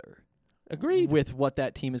in better. Agreed. With what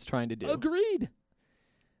that team is trying to do. Agreed.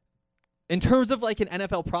 In terms of like an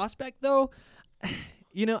NFL prospect, though,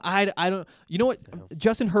 you know, I don't. You know what? No.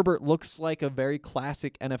 Justin Herbert looks like a very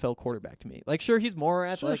classic NFL quarterback to me. Like, sure, he's more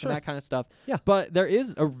athletic sure. and that kind of stuff. Yeah. But there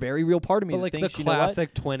is a very real part of me But that like the thinks, you know what?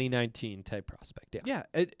 classic 2019 type prospect. Yeah.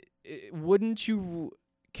 Yeah. Wouldn't you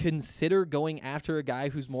consider going after a guy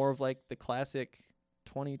who's more of like the classic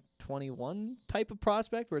 2021 type of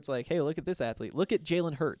prospect, where it's like, hey, look at this athlete. Look at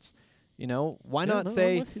Jalen Hurts. You know, why Yeah, not no, I'm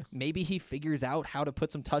say with you. maybe he figures out how to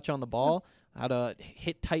put some touch on the ball, how to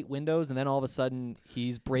hit tight windows, and then all of a sudden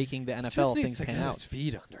he's breaking the NFL Just if needs things to pan get out. his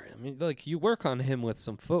feet under him. I mean, like, you work on him with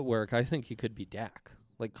some footwork, I think he could be Dak.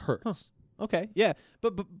 Like, Hurts. Okay, yeah,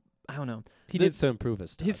 but I don't know. He The- needs to improve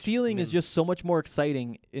his touch. His ceiling I is mean, just so much more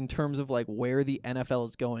exciting in terms of like where the NFL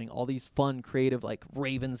is going. All these fun, creative, like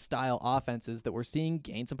Ravens style offenses that we're seeing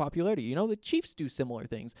gain some popularity. You know, the Chiefs do similar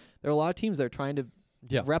things. There are a lot of teams that are trying to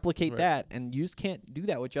yeah. replicate right. that, and you just can't do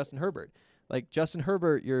that with Justin Herbert. Like Justin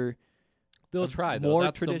Herbert, They'll a try, though. more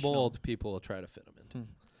That's the traditional. mold people will try to fit him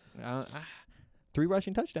into. 3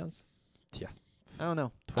 rushing touchdowns. Yeah. I don't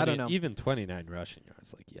know. I don't know. Even 29 rushing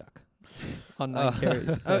yards, like, yuck. On 9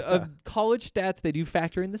 carries. College stats, they do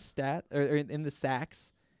factor in the or in the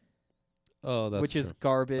sacks, Oh, that's which true. is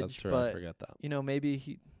garbage. That's true. I But forget that. you know, maybe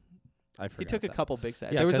he Forgot took a that. couple big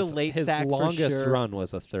sacks. Yeah, there was a 'cause late his sack longest for sure. run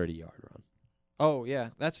was a 30-yard run. Oh yeah,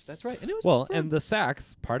 that's right. And it was Well, fun. and the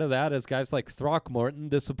sacks, part of that is guys like Throckmorton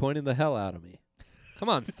disappointing the hell out of me. Come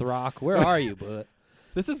on, Throck, where are you, bud?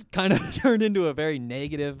 this is kind of turned into a very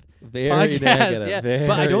negative Very podcast. negative. Yeah, very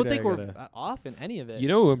but I don't think negative. we're off in any of it. You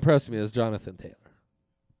know who impressed me is Jonathan Taylor.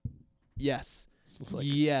 Yes. It's like,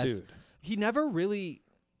 Yes. dude. He never really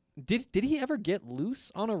did he ever get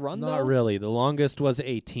loose on a run though? Not really. The longest was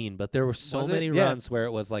 18, but there were so Was it? many Yeah. runs where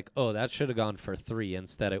it was like, oh, that should have gone for 3.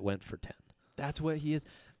 Instead, it went for 10. That's what he is.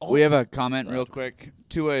 We have Oh, a comment real quick.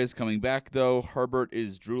 Tua is coming back, though. Herbert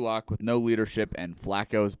is Drew Lock with no leadership and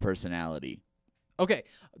Flacco's personality. Okay,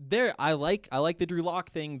 there I like the Drew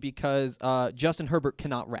Lock thing because Justin Herbert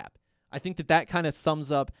cannot rap. I think that kind of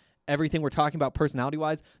sums up everything we're talking about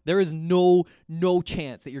personality-wise. There is no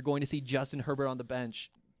chance that you're going to see Justin Herbert on the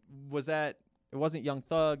bench. It wasn't Young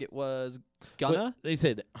Thug, it was Gunna. But they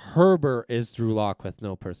said Herbert is Drew Lock with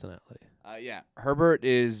no personality. Yeah, Herbert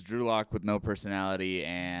is Drew Lock with no personality,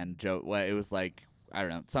 and Joe. Well, it was like I don't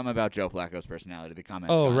know, something about Joe Flacco's personality. The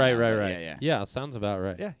comments. Oh, going right, out, right, but right. Yeah. Yeah, sounds about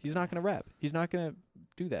right. Yeah, he's not going to rap. He's not going to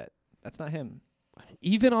do that. That's not him.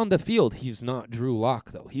 Even on the field, he's not Drew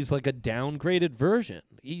Lock though. He's like a downgraded version.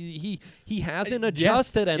 He hasn't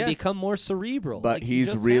adjusted and yes. become more cerebral. But Like, he he's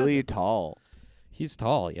just really hasn't. tall. He's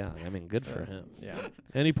tall. Yeah, I mean, good for him. Yeah.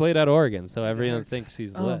 And he played at Oregon, so everyone thinks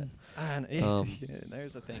he's lit.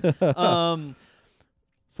 There's a thing.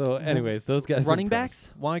 So, anyways, those guys. Running impressed.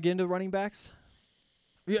 backs? Want to get into running backs?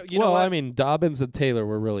 Yeah, Well, I mean, Dobbins and Taylor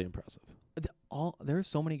were really impressive. There's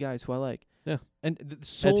so many guys who I like. Yeah. And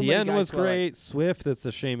so many Etienne guys was who I like. great. Swift, it's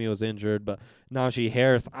a shame he was injured, but Najee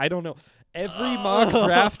Harris, I don't know. Every mock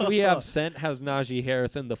draft we have sent has Najee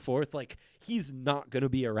Harris in the 4th. Like, he's not going to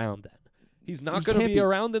be around then. He's not He going to can't be be.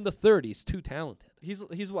 around in the 30s. He's too talented.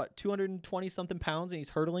 He's what, 220 something pounds, and he's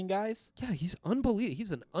hurdling guys. Yeah, he's unbelievable.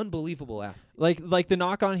 He's an unbelievable athlete. Like the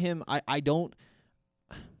knock on him, I don't.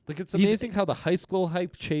 Like, it's He's- amazing how the high school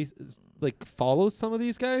hype follows some of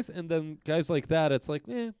these guys, and then guys like that, it's like,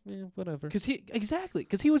 whatever. Because he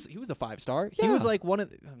was a 5-star. He was Yeah. like one of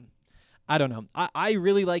the, I don't know. I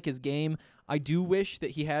really like his game. I do wish that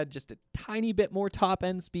he had just a tiny bit more top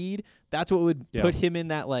end speed. That's what would Yeah. put him in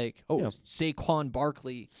that Yeah. Saquon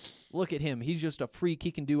Barkley. Look at him. He's just a freak.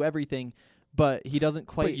 He can do everything, but he doesn't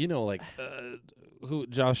quite. But who?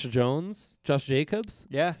 Josh Jacobs.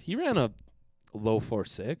 Yeah. He ran a low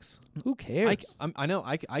 4.6. Who cares? I know.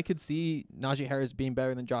 I could see Najee Harris being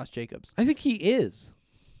better than Josh Jacobs. I think he is.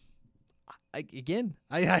 I mean,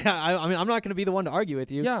 I'm not going to be the one to argue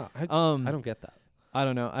with you. Yeah, I don't get that. I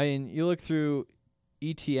don't know. I mean, you look through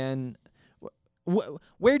ETN.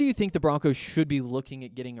 Where do you think the Broncos should be looking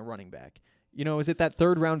at getting a running back? You know, is it that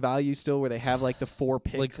 3rd round value still, where they have like the 4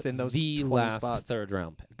 picks Like in those the 20 last spots? 3rd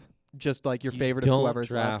round pick. Just like your You favorite don't of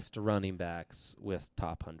whoever's left. draft running backs with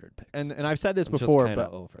top 100 picks. And I've said this I'm before, just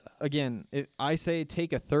but over that. again, I say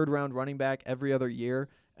take a 3rd round running back every other year,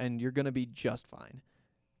 and you're gonna be just fine.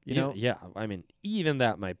 You know, Yeah. I mean, even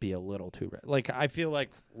that might be a little too like, I feel like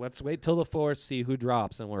let's wait till the 4th, see who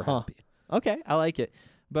drops, and we're happy. Okay, I like it.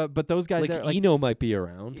 But those guys Like, are like Eno might be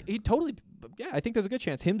around. he totally. Yeah, I think there's a good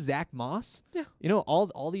chance. Him, Zach Moss. Yeah. You know,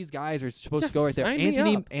 all these guys are supposed Yeah, to go right there. sign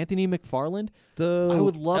me up. Anthony McFarland. The I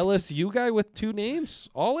would love to- LSU guy with 2 names,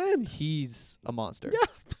 all in. He's a monster.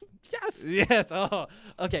 Yes. Yes. Oh.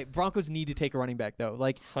 Okay. Broncos need to take a running back though.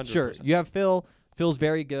 Like, 100%. sure, you have Phil. Phil's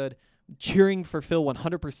very good. Cheering for Phil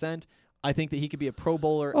 100%. I think that he could be a Pro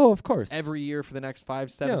Bowler Oh, of course. every year for the next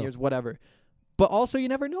 5-7 Yeah. years, whatever. But also, you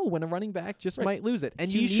never know when a running back just Right. might lose it, and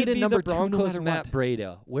he you should need a be number the 2 no Broncos matter Matt what.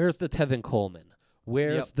 Breida. Where's the Tevin Coleman?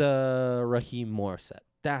 Where's the Raheem Morissette?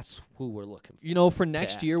 That's who we're looking for. You know, for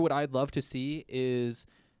next Bad. year, what I'd love to see is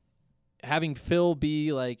having Phil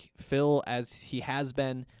be like Phil as he has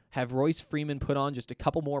been, have Royce Freeman put on just a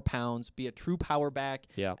couple more pounds, be a true power back,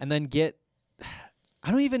 Yeah. and then get – I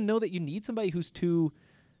don't even know that you need somebody who's too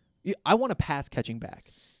 – I want a pass-catching back.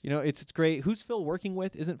 You know, it's great. Who's Phil working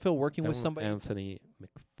with? Isn't Phil working with somebody? Anthony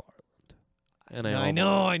McFarland. And I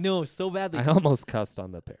know, so badly. I almost cussed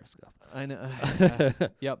on the Periscope. I know.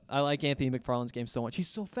 Yep, I like Anthony McFarland's game so much. He's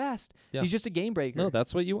so fast. Yeah. He's just a game breaker. No,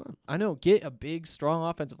 that's what you want. I know. Get a big, strong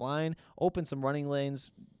offensive line, open some running lanes,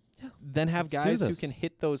 then have let's do guys who this. can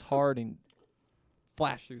hit those hard and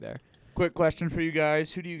flash through there. Quick question for you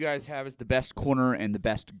guys: who do you guys have as the best corner and the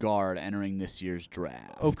best guard entering this year's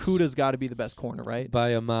draft? Okuda's got to be the best corner, right? By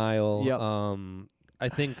a mile. Yep. I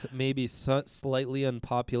think maybe slightly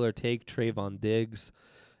unpopular take, Trayvon Diggs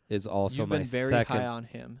is also You've my been very high on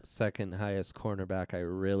him. second highest cornerback. I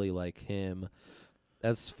really like him.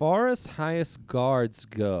 As far as highest guards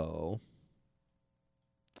go,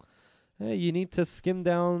 you need to skim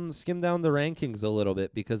down the rankings a little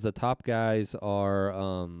bit because the top guys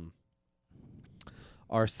are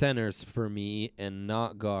centers for me and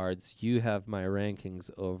not guards. You have my rankings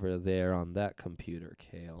over there on that computer,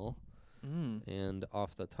 Kale. And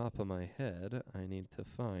off the top of my head, I need to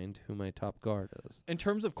find who my top guard is. In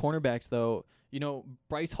terms of cornerbacks, though, you know,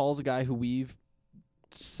 Bryce Hall's a guy who we've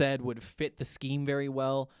said would fit the scheme very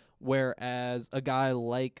well, whereas a guy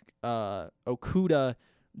like Okuda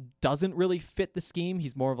doesn't really fit the scheme.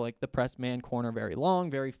 He's more of like the press man corner, very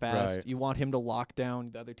long, very fast. Right. You want him to lock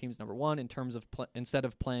down the other team's number one in terms of instead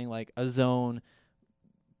of playing like a zone,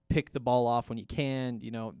 pick the ball off when you can,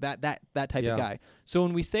 you know, that type of guy. So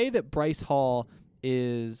when we say that Bryce Hall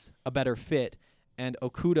is a better fit and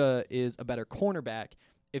Okuda is a better cornerback,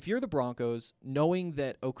 if you're the Broncos, knowing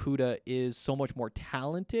that Okuda is so much more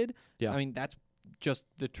talented, I mean, that's just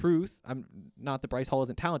the truth. I'm not that Bryce Hall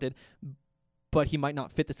isn't talented, but he might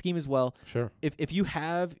not fit the scheme as well. Sure. If you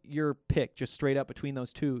have your pick just straight up between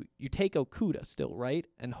those two, you take Okuda still, right?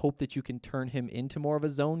 And hope that you can turn him into more of a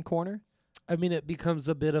zone corner I mean, it becomes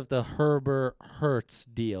a bit of the Herbert Hurts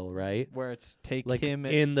deal, right? where it's take Like him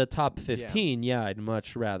in the top 15, yeah, I'd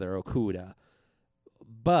much rather Okuda.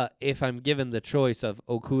 But if I'm given the choice of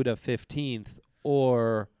Okuda 15th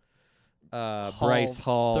or Bryce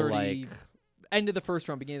Hall, 30 like end of the first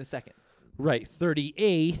round, beginning of the second. right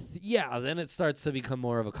 38th, yeah, then it starts to become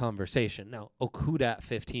more of a conversation. Now, Okuda at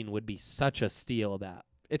 15 would be such a steal that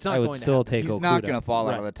It's not I would going still to take He's Okuda. not going to fall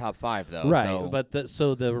out Right. of the top 5, though. Right, So. but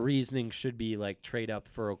so the reasoning should be like trade up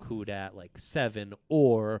for Okuda at like 7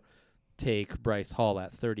 or take Bryce Hall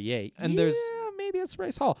at 38. And there's- maybe it's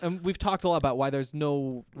Bryce Hall. And we've talked a lot about why there's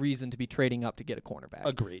no reason to be trading up to get a cornerback.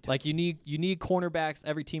 Agreed. Like you need cornerbacks.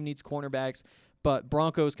 Every team needs cornerbacks, but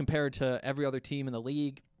Broncos compared to every other team in the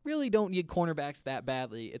league really don't need cornerbacks that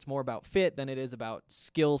badly. It's more about fit than it is about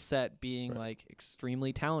skill set, being like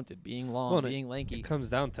extremely talented, being long, Well, and being lanky. It comes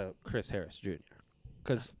down to Chris Harris Jr.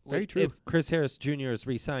 Because Very true. if Chris Harris Jr. is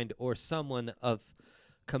re-signed or someone of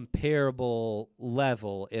comparable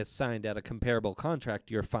level is signed at a comparable contract,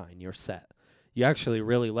 you're fine. You're set. You actually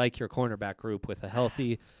really like your cornerback group with a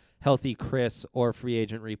healthy Chris or free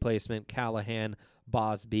agent replacement, Callahan,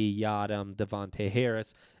 Bosby, Yadam, Devontae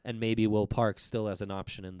Harris, and maybe Will Parks still as an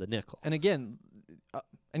option in the nickel. And again,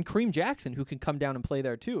 and Kareem Jackson, who can come down and play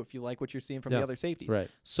there too, if you like what you're seeing from the Yeah. other safeties. Right.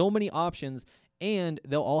 So many options, and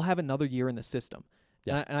they'll all have another year in the system.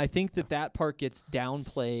 Yeah. And I think that part gets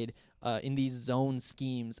downplayed in these zone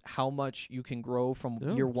schemes, how much you can grow from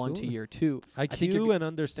No, year 1 to absolutely. year 2. think you're IQ and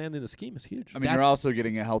understanding the scheme is huge. I mean, you're That's- also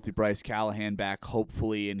getting a healthy Bryce Callahan back,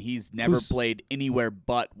 hopefully, and he's never Who's- played anywhere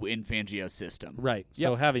but in Fangio's system. Right.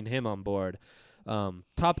 So having him on board.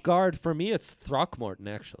 Top guard for me, it's Throckmorton,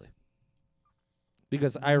 actually.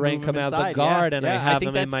 Because I rank Move him him as a inside, guard, yeah. and Yeah, I I have think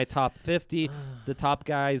him in that's- my top 50. The top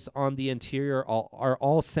guys on the interior are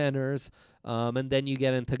all centers. And then you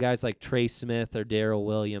get into guys like Trey Smith or Darrell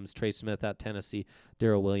Williams. Trey Smith at Tennessee,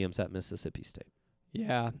 Darrell Williams at Mississippi State.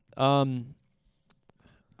 Yeah.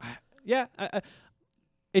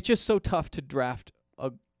 It's just so tough to draft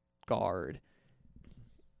a guard.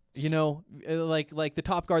 You know, like the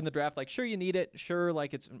top guard in the draft, like sure you need it, sure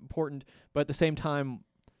like it's important, but at the same time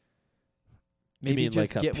maybe mean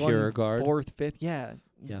just like a get pure one guard? 4th, 5th. Yeah.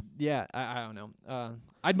 Yeah. Yeah, I don't know.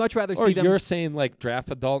 I'd much rather Or see them you're saying like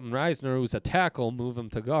draft a Dalton Reisner who's a tackle, move him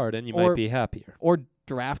to guard, and you Or- might be happier. or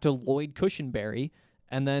draft a Lloyd Cushenberry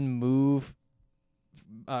and then move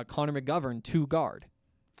Connor McGovern to guard.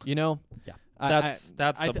 You know? Yeah. I- That's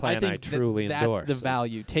I the th- plan I think truly that's endorse. the is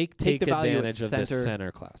value. Take Take the value at advantage of center, this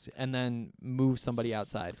center class. Yeah. and then move somebody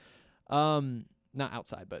outside. Not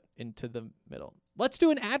outside, but into the middle. Let's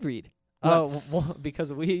do an ad read. Let's.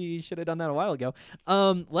 Because we should have done that a while ago.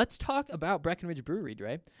 Let's talk about Breckenridge Brewery,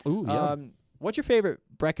 Dre. Ooh, yeah. What's your favorite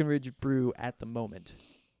Breckenridge brew at the moment?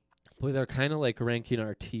 Boy, they're kind of like ranking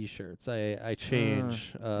our T-shirts. I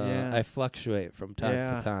change. yeah. I fluctuate from time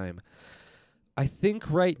Yeah. to time. I think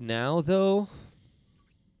right now, though,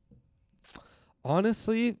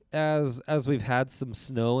 honestly, as we've had some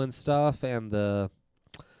snow and stuff, and the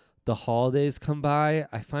holidays come by,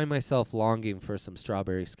 I find myself longing for some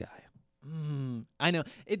Strawberry Sky. I know.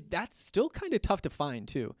 That's still kind of tough to find,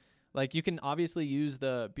 too. Like, you can obviously use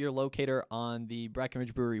the beer locator on the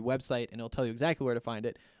Breckenridge Brewery website, and it'll tell you exactly where to find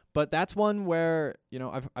it. But that's one where, you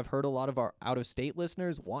know, I've heard a lot of our out-of-state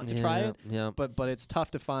listeners want to try it, Yeah. but it's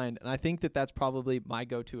tough to find. And I think that's probably my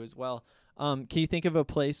go-to as well. Can you think of a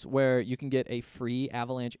place where you can get a free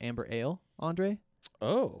Avalanche Amber Ale, Andre?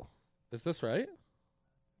 Oh, is this right?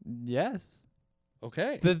 Yes.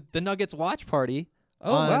 Okay. The Nuggets watch party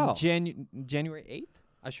Oh, on wow. January 8th?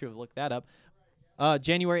 I should have looked that up.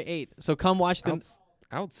 January 8th. So come watch them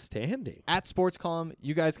Outstanding. at Sports Column.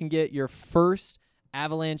 You guys can get your first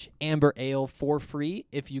Avalanche Amber Ale for free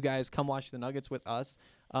if you guys come watch the Nuggets with us.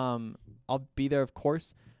 I'll be there, of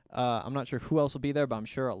course. I'm not sure who else will be there, but I'm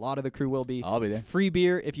sure a lot of the crew will be. I'll be there. Free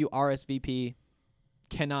beer if you RSVP.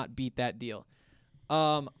 Cannot beat that deal.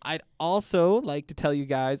 I'd also like to tell you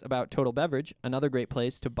guys about Total Beverage, another great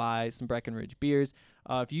place to buy some Breckenridge beers.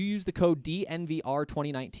 If you use the code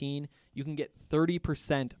DNVR2019, you can get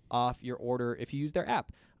 30% off your order if you use their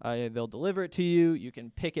app. They'll deliver it to you. You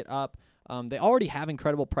can pick it up. They already have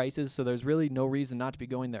incredible prices, so there's really no reason not to be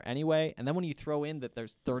going there anyway. And then when you throw in that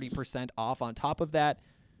there's 30% off on top of that,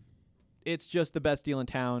 it's just the best deal in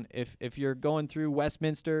town. If you're going through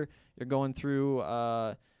Westminster, you're going through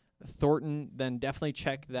Thornton, then definitely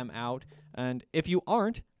check them out. And if you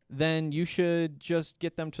aren't, then you should just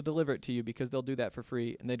get them to deliver it to you because they'll do that for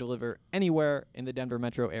free, and they deliver anywhere in the Denver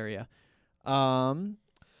metro area.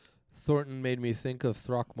 Thornton made me think of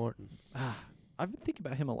Throckmorton. I've been thinking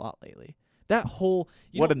about him a lot lately. That whole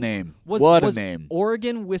What a name. Was What a name.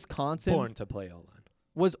 Oregon, Wisconsin. Born to play O-line.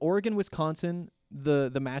 Was Oregon, Wisconsin the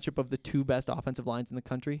matchup of the two best offensive lines in the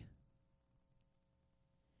country?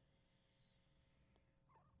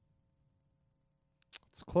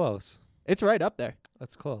 It's close. It's right up there.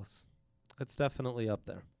 That's close. It's definitely up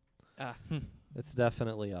there. It's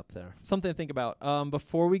definitely up there. Something to think about.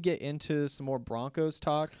 Before we get into some more Broncos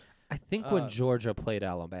talk. I think when Georgia played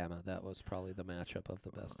Alabama, that was probably the matchup of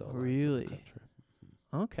the best O-lines in really? the country.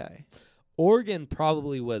 Okay. Oregon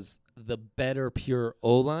probably was the better pure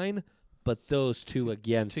O-line, but those two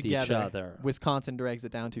against each Together. other. Wisconsin drags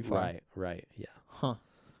it down too far. Right, yeah. Huh.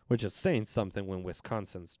 Which is saying something when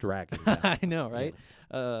Wisconsin's dragging down. I know, right?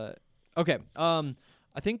 Okay.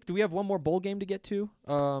 I think, do we have one more bowl game to get to?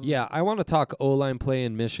 Yeah, I want to talk O-line play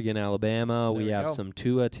in Michigan, Alabama. There We we have go. some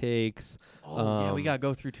Tua takes. Oh, yeah, we got to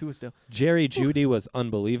go through Tua still. Jerry Jeudy was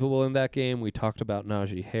unbelievable in that game. We talked about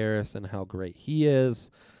Najee Harris and how great he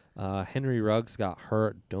is. Henry Ruggs got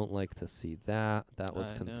hurt. Don't like to see that. That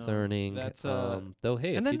was I know. concerning. That's, though,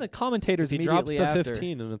 hey, And if then the commentators he drops immediately to after.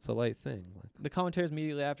 15 and it's a light thing. The commentators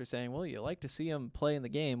immediately after saying, well, you like to see them play in the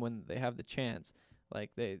game when they have the chance.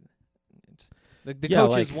 Like, the Yeah,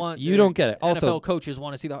 coaches like, want. you don't get it. Also, NFL coaches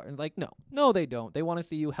want to see the. Like, no, they don't. They want to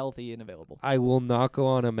see you healthy and available. I will not go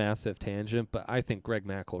on a massive tangent, but I think Greg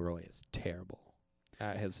McElroy is terrible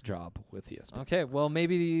at his job with ESPN. Okay, well,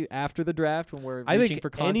 maybe after the draft when we're I reaching think for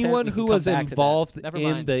content, anyone we can who come was back to that. involved Never in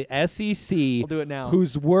mind. the SEC We'll do it now.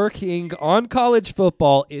 who's working on college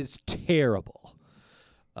football is terrible.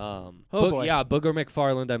 boy. Yeah, Booger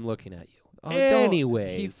McFarland, I'm looking at you. Oh, don't-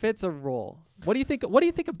 Anyways. he fits a role. What do you think? What do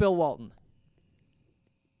you think of Bill Walton?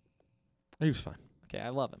 He was fine. Okay, I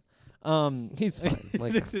love him. He's fine.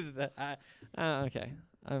 Like, Okay.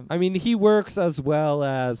 I mean, he works as well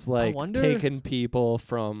as like wonder- taking people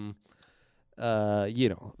from, that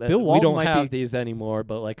Bill we Walton don't might have be- these anymore,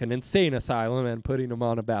 but like an insane asylum and putting them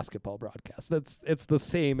on a basketball broadcast. It's the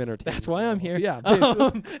same entertainment. That's why I'm level. here. Yeah,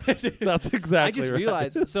 basically. That's exactly. I just right.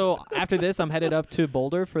 realized. So after this, I'm headed up to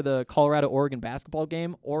Boulder for the Colorado-Oregon basketball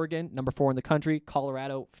game. Oregon, number 4 in the country.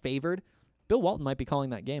 Colorado favored. Bill Walton might be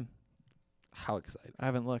calling that game. How exciting! I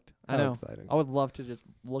haven't looked. I How know. exciting! I would love to just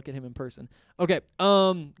look at him in person. Okay.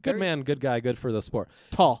 Good very man, good guy, good for the sport.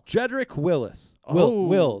 Tall. Jedrick Willis. Oh,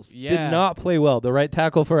 Wills yeah. did not play well. The right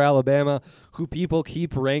tackle for Alabama, who people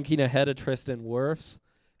keep ranking ahead of Tristan Wirfs.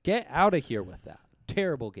 Get out of here with that.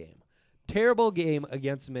 Terrible game. Terrible game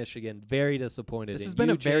against Michigan. Very disappointed. This in has been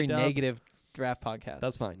you, a very J-Dub. negative draft podcast.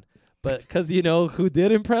 That's fine. But because you know who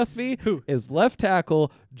did impress me? Who? Is left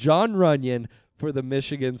tackle John Runyon for the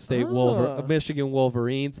Michigan State Michigan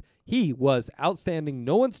Wolverines. He was outstanding.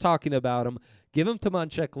 No one's talking about him. Give him to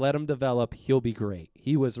Munchak. Let him develop. He'll be great.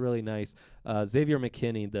 He was really nice. Xavier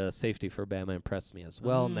McKinney, the safety for Bama, impressed me as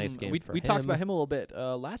well. Nice game for him. We talked about him a little bit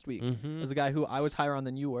last week. Mhm. As a guy who I was higher on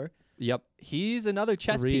than you were. Yep. He's another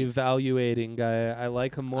chess piece. Reevaluating guy. I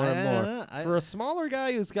like him more and more. I- For a smaller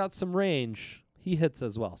guy who's got some range, he hits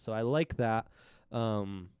as well. So I like that.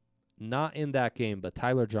 Not in that game, but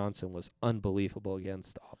Tyler Johnson was unbelievable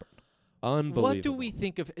against Auburn. Unbelievable. What do we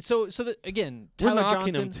think of again, We're Tyler knocking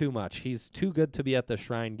Johnson him too much. He's too good to be at the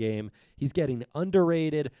Shrine game. He's getting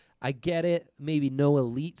underrated. I get it. Maybe no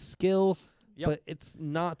elite skill, Yep. but it's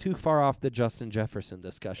not too far off the Justin Jefferson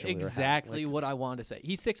discussion. exactly we were having. what I wanted to say.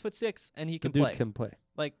 He's 6'6" and he Like, the can dude play. can play.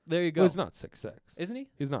 Like there you go. Well, he's not 6'6". Isn't he?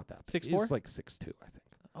 He's not that. Big. 6'4"? He's like 6'2", I think.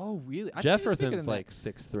 Oh really? I think he was bigger Jefferson's than that. like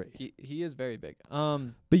 6'3". He is very big.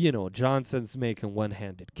 But you know, Johnson's making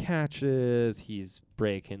one-handed catches. He's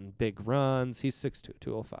breaking big runs. He's 6'2",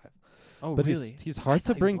 205. Oh But really? he's I hard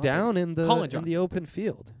thought to he was bring a lot bigger. down in Colin the Johnson. open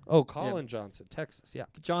field. Oh, Colin Johnson, Texas. Yeah.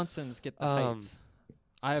 The Johnsons get the Um, heights.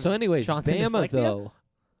 I have So, anyways, Johnson Bama dyslexia? though.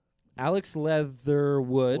 Alex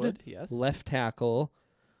Leatherwood, Wood, yes. left tackle,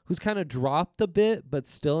 who's kind of dropped a bit, but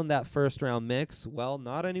still in that first-round mix. Well,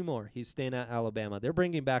 not anymore. He's staying at Alabama. They're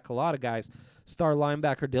bringing back a lot of guys. Star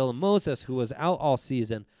linebacker Dylan Moses, who was out all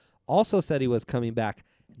season, also said he was coming back.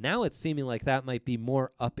 Now it's seeming like that might be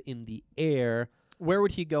more up in the air. Where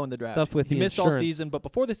would he go in the draft? Stuff with he the missed all insurance. season, but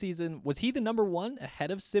before the season, was he the number 1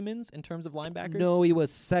 ahead of Simmons in terms of linebackers? No, he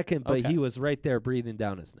was second, but Okay. he was right there breathing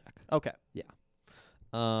down his neck. Okay.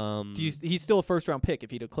 He's still a first-round pick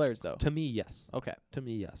if he declares, though. To me, yes. Okay. To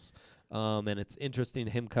me, yes. And it's interesting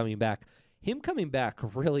him coming back. Him coming back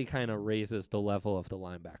really kind of raises the level of the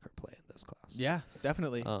linebacker play in this class. Yeah,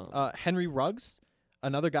 definitely. Um, Henry Ruggs,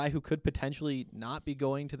 another guy who could potentially not be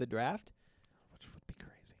going to the draft. Which would be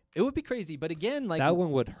crazy. It would be crazy, but again, like That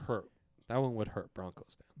one would hurt. That one would hurt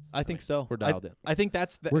Broncos fans. I think so. We're dialed in. I think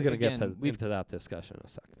that's We're gonna again, get to we've into that discussion in a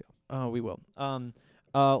second. Oh, we will.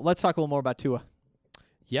 Let's talk a little more about Tua.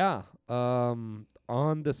 Yeah.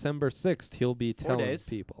 On December 6th, he'll be 4 telling days.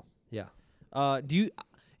 people. Yeah. Do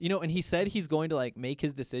you know? And he said he's going to like make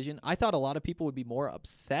his decision. I thought a lot of people would be more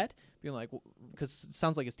upset, being like, because it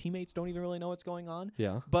sounds like his teammates don't even really know what's going on.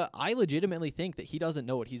 Yeah. But I legitimately think that he doesn't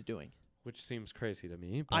know what he's doing. Which seems crazy to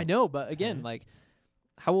me. I know, but again, Mhm. like,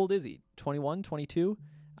 how old is he? 21, 22?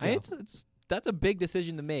 Yeah. That's a big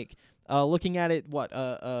decision to make. Looking at it,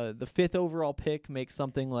 the 5th overall pick makes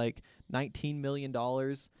something like $19 million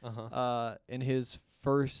Uh-huh. in his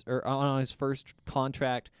first or on his first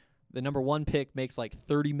contract. The number 1 pick makes like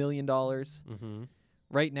 $30 million. Mm-hmm.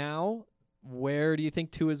 Right now, where do you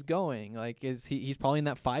think Tua's going? Like, is he's probably in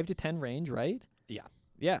that 5 to 10 range, right? Yeah.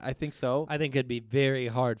 Yeah, I think so. I think it'd be very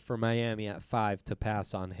hard for Miami at 5 to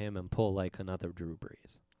pass on him and pull like another Drew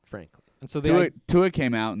Brees, frankly. And so Tua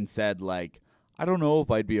came out and said, like, I don't know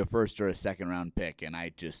if I'd be a first or a second round pick. And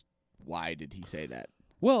why did he say that?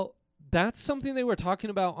 Well, that's something they were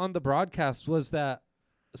talking about on the broadcast was that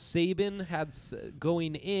Saban had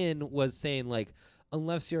going in was saying, like,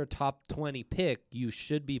 unless you're a top 20 pick, you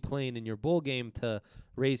should be playing in your bowl game to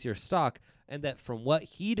raise your stock. And that from what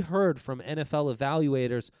he'd heard from NFL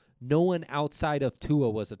evaluators, no one outside of Tua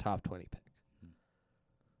was a top 20 pick.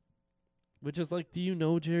 Which is like, do you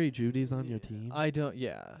know Jerry Judy's on your team? I don't.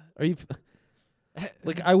 Yeah. Are you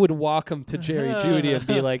like, I would walk him to Jerry Judy and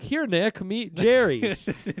be like, "Here, Nick, meet Jerry."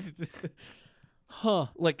 Huh.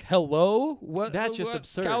 Like, hello? What? That's just what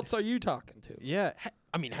absurd. Scouts are you talking to? Yeah.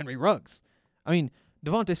 I mean, Henry Ruggs. I mean,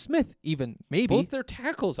 Devonta Smith even, maybe. Both their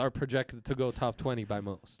tackles are projected to go top 20 by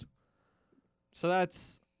most. So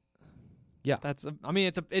that's Yeah.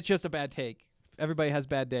 it's just a bad take. Everybody has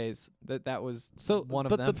bad days. That was So, one of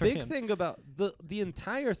but them the for big him. thing about the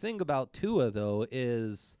entire thing about Tua though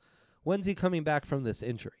is when's he coming back from this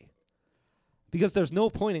injury? Because there's no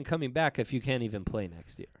point in coming back if you can't even play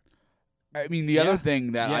next year. I mean, the Yeah. other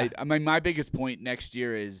thing that Yeah. I mean, my biggest point next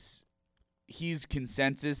year is he's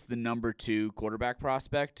consensus the number 2 quarterback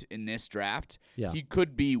prospect in this draft. Yeah. He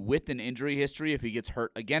could be with an injury history if he gets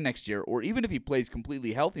hurt again next year, or even if he plays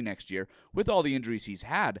completely healthy next year with all the injuries he's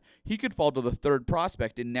had, he could fall to the 3rd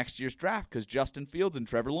prospect in next year's draft because Justin Fields and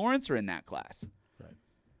Trevor Lawrence are in that class.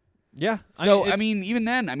 Yeah. So, even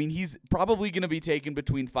then, he's probably going to be taken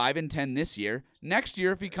between 5 and 10 this year. Next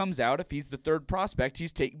year, if he comes out, if he's the 3rd prospect,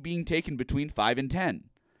 he's being taken between 5 and 10.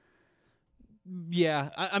 Yeah.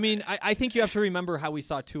 I think you have to remember how we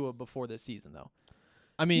saw Tua before this season, though.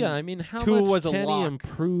 I mean, yeah, I mean, how Tua much was a can he lock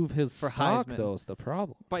improve his for stock, Heisman. though, is the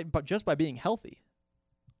problem. but just by being healthy.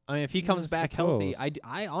 I mean, if he comes back healthy, suppose.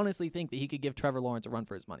 I honestly think that he could give Trevor Lawrence a run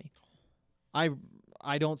for his money. I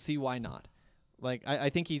don't see why not. Like, I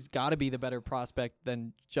think he's got to be the better prospect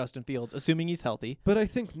than Justin Fields, assuming he's healthy. But I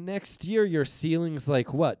think next year your ceiling's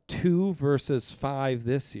like, what, 2 versus 5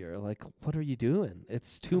 this year? Like, what are you doing?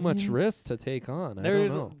 It's too much mean, risk to take on. I don't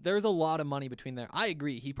know. There's a lot of money between there. I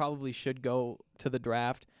agree. He probably should go to the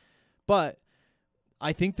draft. But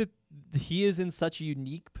I think that he is in such a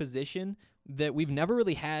unique position that we've never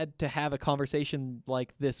really had to have a conversation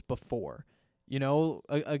like this before. You know,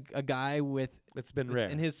 a guy with It's been it's rare.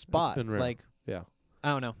 in his spot. It's been rare. Like, Yeah. I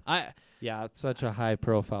don't know. Yeah, it's such a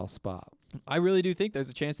high-profile spot. I really do think there's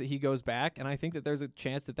a chance that he goes back, and I think that there's a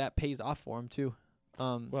chance that pays off for him too.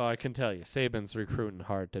 Well, I can tell you, Saban's recruiting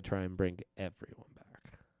hard to try and bring everyone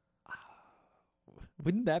back.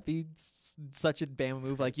 Wouldn't that be such a Bama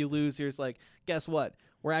move? Like, you lose, here's like, guess what?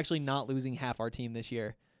 We're actually not losing half our team this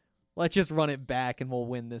year. Let's just run it back, and we'll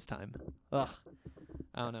win this time. Ugh.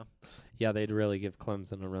 I don't know. Yeah, they'd really give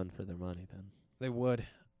Clemson a run for their money then, They would.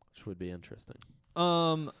 which would be interesting.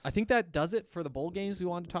 I think that does it for the bowl games we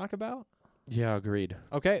wanted to talk about. Yeah, agreed.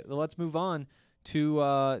 Okay, well, let's move on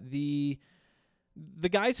to the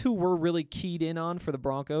guys who were really keyed in on for the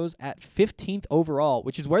Broncos at 15th overall,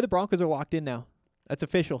 which is where the Broncos are locked in now. That's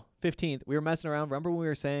official, 15th. We were messing around. Remember when we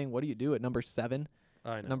were saying, what do you do at number 7,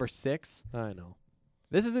 I know. number 6? I know.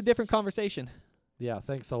 This is a different conversation. Yeah,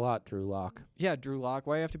 thanks a lot, Drew Lock. Yeah, Drew Lock,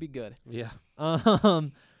 why do you have to be good? Yeah.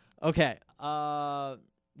 Okay.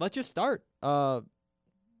 Let's just start.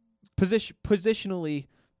 Positionally,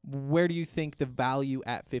 where do you think the value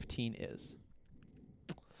at 15 is?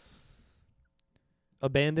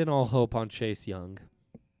 Abandon all hope on Chase Young.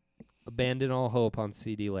 Abandon all hope on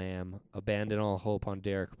CeeDee Lamb. Abandon all hope on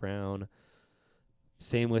Derek Brown.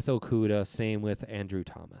 Same with Okudah. Same with Andrew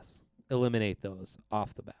Thomas. Eliminate those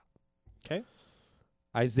off the bat. 'Kay.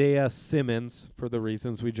 Isaiah Simmons, for the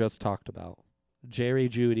reasons we just talked about. Jerry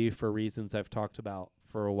Jeudy, for reasons I've talked about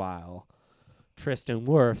for a while. Tristan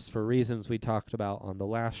Wirfs for reasons we talked about on the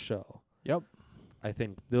last show. Yep. I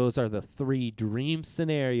think those are the 3 dream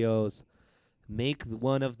scenarios. Make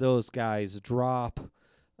one of those guys drop.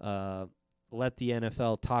 Let the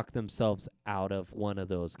NFL talk themselves out of one of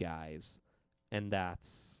those guys. And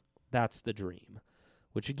that's the dream.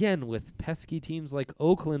 Which, again, with pesky teams like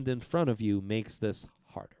Oakland in front of you, makes this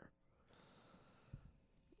harder.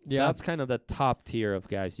 So that's kind of the top tier of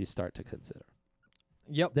guys you start to consider.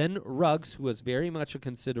 Yep. Then Ruggs, who was very much a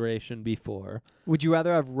consideration before. Would you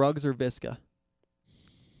rather have Ruggs or Visca?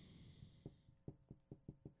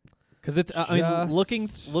 Because it's, I mean,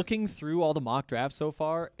 looking through all the mock drafts so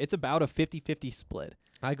far, it's about a 50-50 split.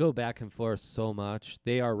 I go back and forth so much.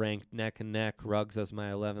 They are ranked neck and neck. Ruggs as my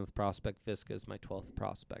 11th prospect. Visca is my 12th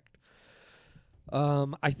prospect.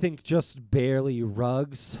 I think just barely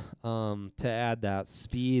Ruggs to add that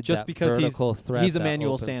speed, just that because vertical threat. He's that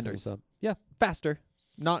Emmanuel opens Sanders. things up. Yeah, faster.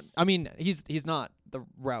 Not. I mean, he's not the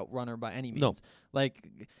route runner by any means. No.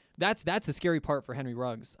 Like that's the scary part for Henry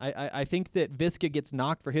Ruggs. I think that Visca gets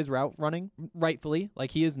knocked for his route running rightfully.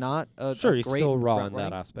 Like he is not a Sure, a he's great still raw route in running.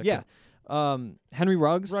 that aspect. Yeah. Henry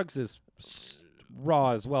Ruggs. Ruggs is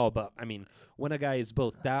raw as well, but I mean, when a guy is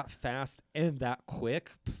both that fast and that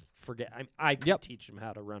quick, forget. I could teach him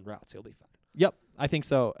how to run routes. He'll be fine. Yep, I think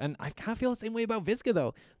so. And I kind of feel the same way about Visca,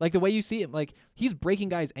 though. Like, the way you see him, like, he's breaking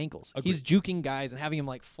guys' ankles. Agreed. He's juking guys and having him,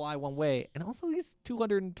 like, fly one way. And also, he's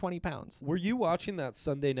 220 pounds. Were you watching that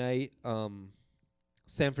Sunday night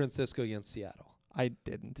San Francisco against Seattle? I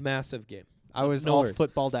didn't. Massive game. I was No all worries.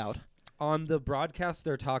 footballed out. On the broadcast,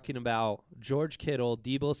 they're talking about George Kittle,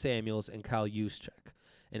 Deebo Samuels, and Kyle Juszczyk,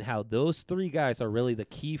 and how those 3 guys are really the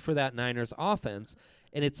key for that Niners offense.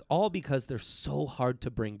 And it's all because they're so hard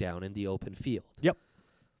to bring down in the open field. Yep.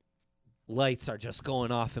 Lights are just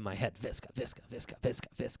going off in my head.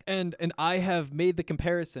 Visca. And I have made the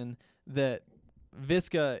comparison that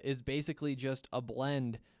Visca is basically just a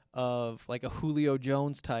blend of, like, a Julio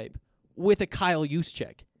Jones type with a Kyle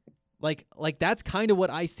Juszczyk. Like that's kind of what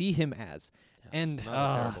I see him as. Yes, And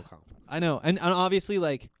not a terrible compliment. I know. And obviously,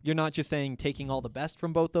 like, you're not just saying taking all the best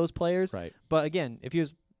from both those players. Right. But again, if you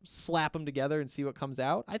just slap them together and see what comes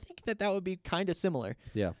out, I think that would be kind of similar.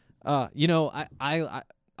 Yeah. You know,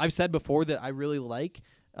 I've said before that I really like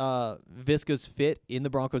Visca's fit in the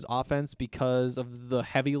Broncos offense because of the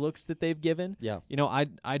heavy looks that they've given. Yeah. You know,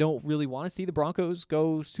 I don't really want to see the Broncos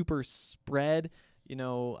go super spread. You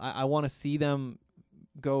know, I want to see them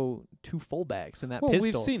go 2 fullbacks in that pistol.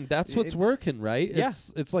 We've seen that's what's working, right? Yeah.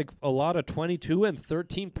 It's like a lot of 22 and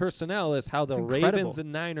 13 personnel is how the It's incredible. Ravens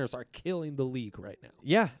and Niners are killing the league right now.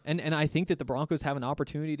 Yeah, and I think that the Broncos have an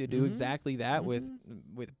opportunity to do Mhm. exactly that with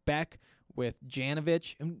Beck, with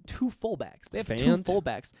Janovich, and 2 fullbacks. They have Fant. 2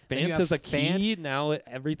 fullbacks. Then you Fant have is a Fant. key. Now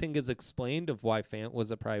everything is explained of why Fant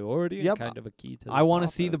was a priority Yep. and kind of a key to this I want to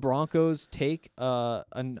see the offense. Broncos take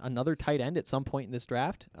another tight end at some point in this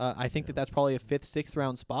draft. I think that that's probably a 5th, 6th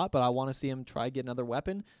round spot, but I want to see him try get another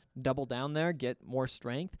weapon, double down there, get more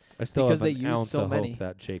strength. I still because have they an use ounce so of many. hope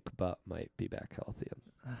that Jake Butt might be back healthy.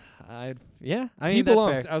 I mean, He that's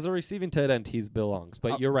belongs. fair. As a receiving tight end, he belongs.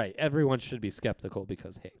 But Uh, you're right. Everyone should be skeptical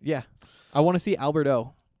because, hey, Yeah, I want to see Albert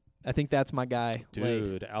O. I think that's my guy.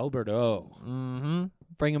 dude, Albert O. Mm-hmm.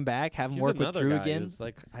 Bring him back, have him He's work with another Drew guy again. who's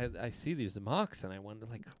like, I see these mocks and I wonder,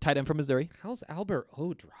 like, Tight end from Missouri. how's Albert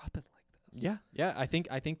O dropping like this? Yeah. I think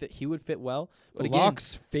that he would fit well. But again,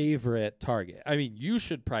 Locke's favorite target. I mean, you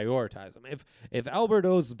should prioritize him. If Albert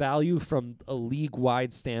O's value from a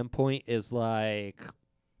league-wide standpoint is like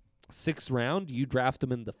 6th round, you draft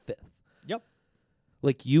him in the 5th. Yep.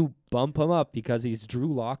 Like, you bump him up because he's Drew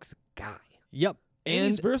Locke's guy. Yep. And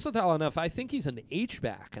he's versatile enough. I think he's an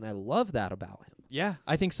H-back, and I love that about him. Yeah,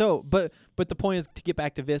 I think so. But the point is to get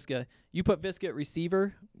back to Visca. You put Visca at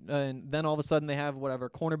receiver, and then all of a sudden they have whatever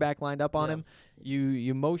cornerback lined up on Yeah. him.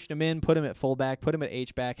 You motion him in, put him at fullback, put him at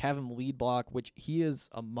H-back, have him lead block, which he is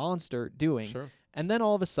a monster doing. Sure. And then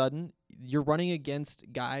all of a sudden, you're running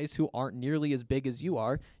against guys who aren't nearly as big as you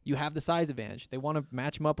are. You have the size advantage. They want to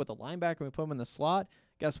match him up with a linebacker and we put him in the slot.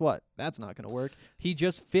 Guess what? That's not going to work. He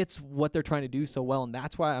just fits what they're trying to do so well, and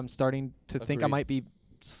that's why I'm starting to think I Agreed. might be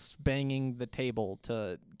banging the table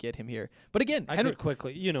to get him here. But again, I Henry, think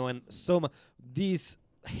quickly, and these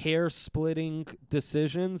hair-splitting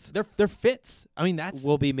decisions they're fits. I mean, that's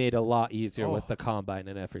will be made a lot easier Oh. with the combine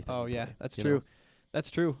and everything. oh in yeah, play, that's you true. know?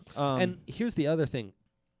 That's true. And here's the other thing.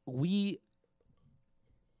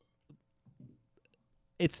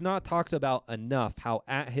 It's not talked about enough how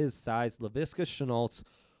at his size, Laviska Shenault's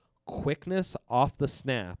quickness off the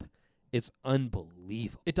snap is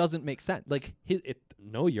unbelievable. it doesn't make sense. Like,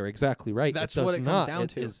 no, you're exactly right. That's it does what it comes not. down It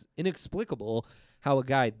to. is inexplicable how a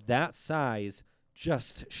guy that size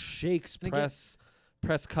just shakes And again-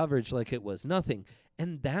 press coverage like it was nothing.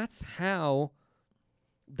 And that's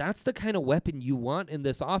the kind of weapon you want in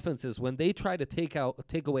this offense is when they try to take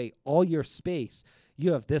away all your space,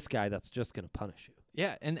 you have this guy that's just going to punish you.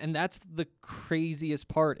 Yeah, and that's the craziest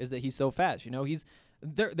part is that he's so fast. You know,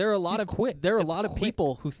 there are a lot He's of quick. There are a It's lot of quick.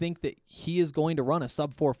 people who think that he is going to run a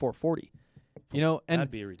sub 4.40. You know, and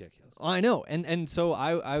That'd be ridiculous. I know, and so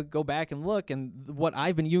I go back and look, and what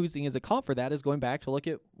I've been using as a comp for that is going back to look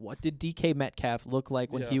at what did DK Metcalf look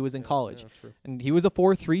like when he was in college, true. and he was a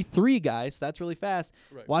 4.33 guy, so that's really fast.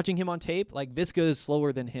 Right. Watching him on tape, like Visca is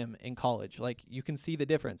slower than him in college. Like you can see the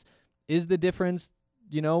difference. Is the difference,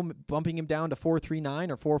 you know, bumping him down to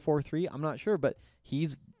 4.39 or 4.43? I'm not sure, but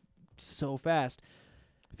he's so fast.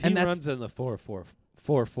 If And he that's- runs in the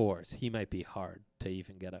 4.4s, he might be hard to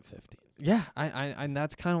even get at 15. Yeah, I and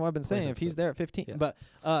that's kind of what I've been saying. If he's that's there at 15, yeah. but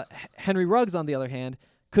Henry Ruggs on the other hand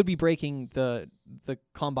could be breaking the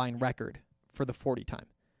combine record for the 40 time,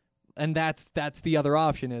 and that's the other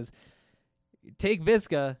option is take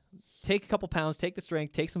Visca, take a couple pounds, take the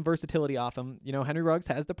strength, take some versatility off him. You know, Henry Ruggs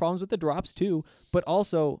has the problems with the drops too, but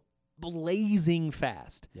also blazing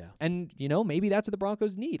fast. Yeah. And you know, maybe that's what the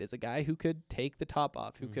Broncos need is a guy who could take the top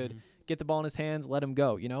off, who could get the ball in his hands, let him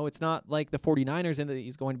go. You know, it's not like the 49ers in that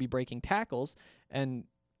he's going to be breaking tackles. And,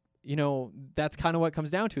 you know, that's kind of what it comes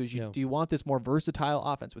down to is do you want this more versatile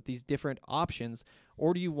offense with these different options,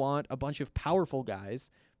 or do you want a bunch of powerful guys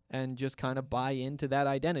and just kind of buy into that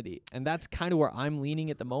identity? And that's kind of where I'm leaning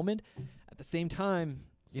at the moment. At the same time,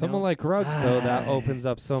 Someone like Ruggs, though, that opens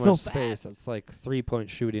up so so much space. fast. It's like 3-point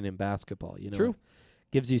shooting in basketball. You know, True.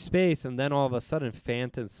 Gives you space, and then all of a sudden,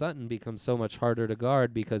 Fant and Sutton become so much harder to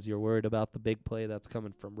guard because you're worried about the big play that's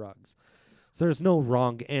coming from Ruggs. So there's no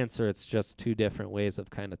wrong answer. It's just two different ways of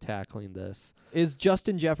kind of tackling this. is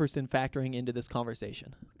Justin Jefferson factoring into this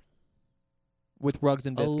conversation with Ruggs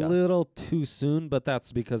and Visca? A little too soon, but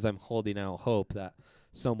that's because I'm holding out hope that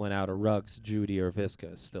someone out of Ruggs, Judy, or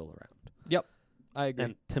Visca is still around. I agree.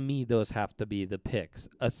 And to me, those have to be the picks,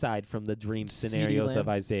 aside from the dream CeeDee scenarios of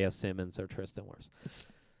Lamb. Isaiah Simmons or Tristan Wirfs. S-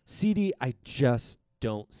 CD, I just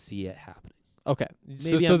don't see it happening. Okay,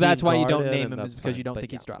 Maybe so I'm that's being why you don't guarded, name and him is that's because you fine, don't but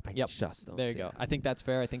think he's yeah, dropping. I Yep, just don't there you see go. it I think that's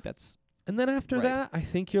fair. I think that's And then after Right. that, I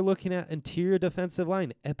think you're looking at interior defensive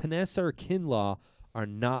line. Epinesa or Kinlaw are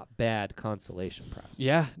not bad consolation prizes.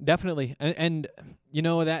 yeah, definitely. And you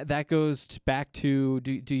know that goes back to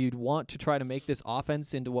do you want to try to make this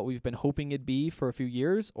offense into what we've been hoping it'd be for a few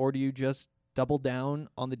years, or do you just double down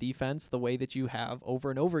on the defense the way that you have over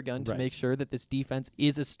and over again to Right. make sure that this defense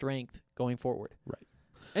is a strength going forward? Right.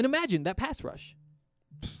 And imagine that pass rush.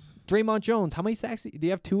 Draymond Jones, how many sacks? Do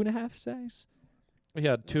you have 2.5 sacks? He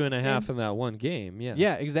had 2.5 in that one game. Yeah.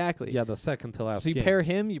 Yeah, exactly. Yeah, the second to last So you game. pair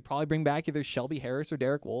him, you probably bring back either Shelby Harris or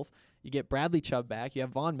Derek Wolfe. You get Bradley Chubb back. You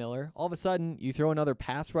have Von Miller. All of a sudden, you throw another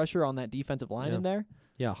pass rusher on that defensive line Yeah. in there.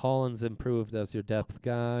 Yeah, Holland's improved as your depth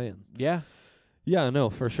guy. And Yeah. yeah, no,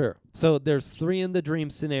 for sure. So there's 3 in the dream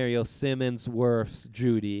scenario, Simmons, Wirfs,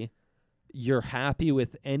 Judy. You're happy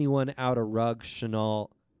with anyone out of Ruggs, Chenault,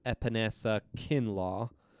 Epinesa,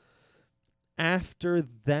 Kinlaw. After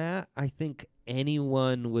that, I think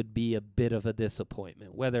anyone would be a bit of a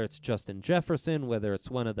disappointment, whether it's Justin Jefferson, whether it's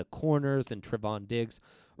one of the corners and Trevon Diggs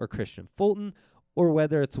or Christian Fulton, or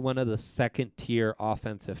whether it's one of the second-tier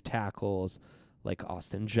offensive tackles like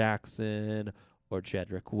Austin Jackson or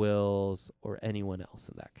Jedrick Wills or anyone else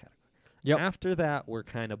in that category. Yep. After that, we're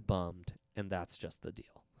kind of bummed, and that's just the deal.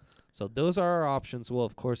 So those are our options. We'll,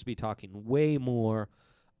 of course, be talking way more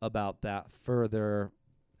about that further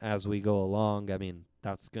as we go along. I mean,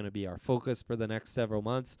 that's going to be our focus for the next several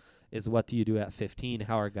months is what do you do at 15?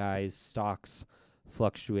 How are guys' stocks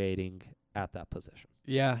fluctuating at that position?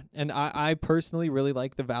 Yeah. And I personally really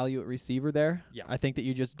like the value at receiver there. Yeah. I think that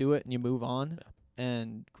you just do it and you move on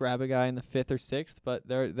and grab a guy in the 5th or 6th. But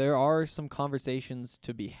there are some conversations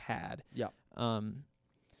to be had. Yeah.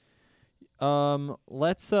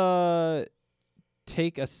 Let's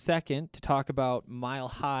take a second to talk about Mile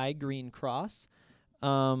High Green Cross,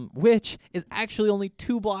 which is actually only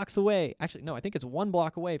 2 blocks away. Actually, no, I think it's 1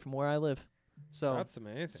 block away from where I live. So That's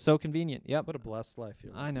amazing. so convenient. Yep. What a blessed life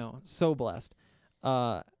you're I know. So blessed.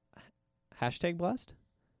 Hashtag blessed?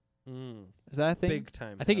 Is that a thing? Big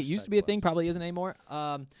time. I think it used to be a thing. blessed. Probably isn't anymore.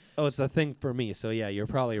 Oh, it's a thing for me. So yeah, you're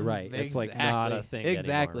probably right. It's like not a Exactly. thing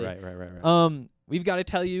Exactly. anymore. Right. We've got to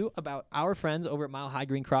tell you about our friends over at Mile High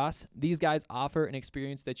Green Cross. These guys offer an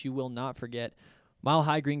experience that you will not forget. Mile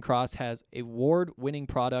High Green Cross has award-winning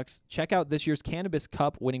products. Check out this year's Cannabis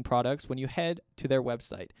Cup winning products when you head to their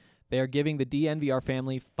website. They are giving the DNVR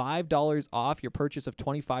family $5 off your purchase of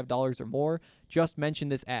 $25 or more. Just mention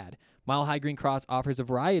this ad. Mile High Green Cross offers a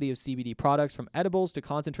variety of CBD products from edibles to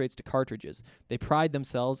concentrates to cartridges. They pride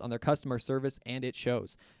themselves on their customer service, and it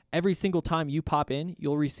shows. Every single time you pop in,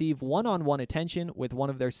 you'll receive one-on-one attention with one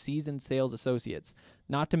of their seasoned sales associates.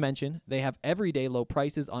 Not to mention, they have everyday low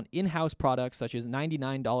prices on in-house products such as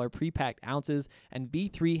 $99 pre-packed ounces and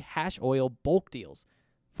V3 hash oil bulk deals.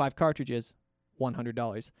 5 cartridges,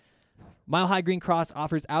 $100. Mile High Green Cross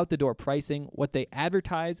offers out-the-door pricing. What they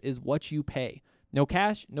advertise is what you pay. No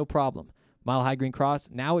cash, no problem. Mile High Green Cross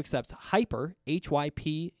now accepts Hyper,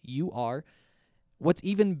 Hypur. What's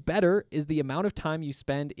even better is the amount of time you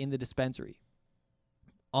spend in the dispensary.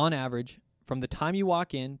 On average, from the time you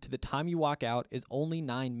walk in to the time you walk out is only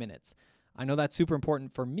 9 minutes. I know that's super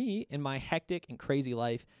important for me in my hectic and crazy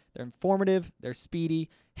life. They're informative, they're speedy.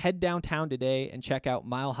 Head downtown today and check out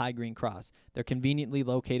Mile High Green Cross. They're conveniently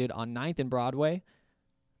located on 9th and Broadway.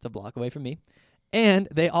 It's a block away from me. And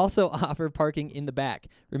they also offer parking in the back.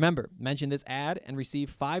 Remember, mention this ad and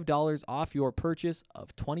receive $5 off your purchase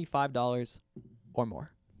of $25 or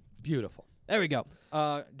more. Beautiful. There we go.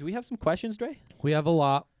 Do we have some questions, Dre? We have a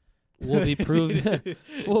lot. We'll be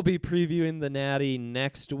we'll be previewing the Natty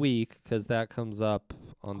next week because that comes up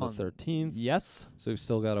on the 13th. Yes. So we've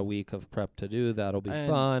still got a week of prep to do. That'll be And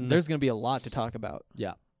fun. There's going to be a lot to talk about.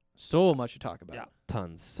 Yeah. So much to talk about. Yeah,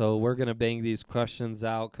 tons. So we're going to bang these questions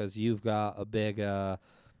out because you've got a big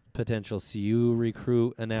potential CU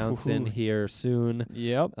recruit announcing here soon.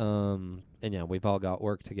 Yep. And yeah, we've all got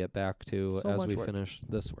work to get back to So as much we work. finish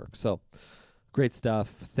this work. So great stuff.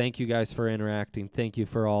 Thank you guys for interacting. Thank you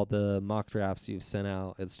for all the mock drafts you've sent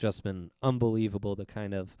out. It's just been unbelievable the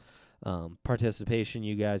kind of participation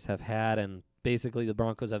you guys have had, and basically the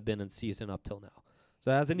Broncos have been in season up till now. So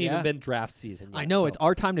it hasn't even been draft season yet. I know. So It's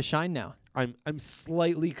our time to shine now. I'm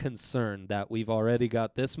slightly concerned that we've already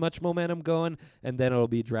got this much momentum going, and then it'll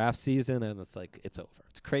be draft season, and it's like it's over.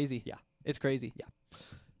 It's crazy. Yeah. It's crazy. Yeah.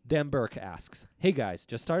 Dan Burke asks, "Hey guys,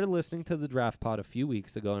 just started listening to the Draft Pod a few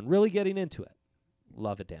weeks ago and really getting into it.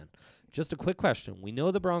 Love it, Dan. Just a quick question. We know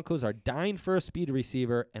the Broncos are dying for a speed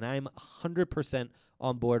receiver, and I'm 100%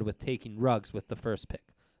 on board with taking Ruggs with the first pick.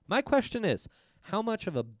 My question is, how much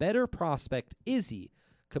of a better prospect is he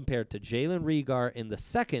compared to Jalen Reagor in the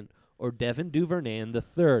second or Devin Duvernay in the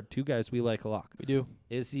third? Two guys we like a lot. We do.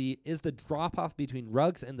 Is the drop-off between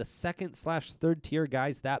Ruggs and the second/third tier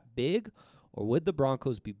guys that big, or would the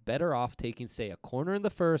Broncos be better off taking, say, a corner in the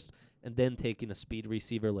first and then taking a speed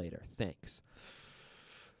receiver later? Thanks."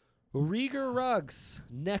 Reagor Ruggs,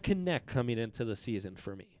 neck and neck coming into the season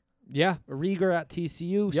for me. Yeah. Reagor at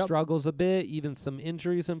TCU Yep. struggles a bit, even some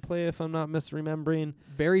injuries in play if I'm not misremembering.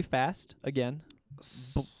 Very fast, again.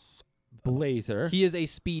 Blazer. He is a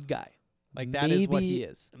speed guy. Like, that is what he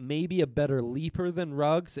is. Maybe a better leaper than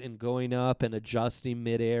Ruggs in going up and adjusting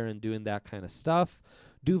midair and doing that kind of stuff.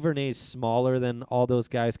 Duvernay's smaller than all those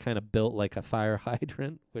guys, kind of built like a fire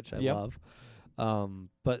hydrant, which I love.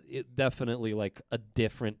 But it definitely like a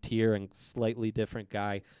different tier and slightly different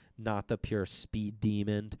guy, not the pure speed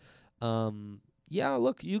demon. Yeah,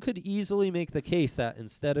 look, you could easily make the case that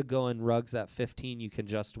instead of going Ruggs at 15, you can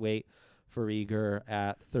just wait for Reagor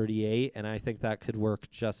at 38, and I think that could work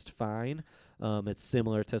just fine. It's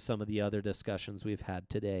similar to some of the other discussions we've had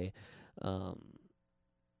today.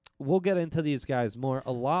 We'll get into these guys more.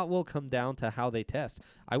 A lot will come down to how they test.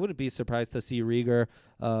 I wouldn't be surprised to see Reagor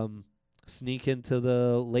sneak into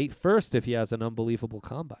the late first if he has an unbelievable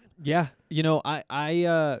combine. Yeah. You know,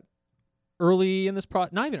 I early in this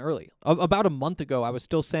not even early, about a month ago, I was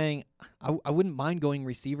still saying I wouldn't mind going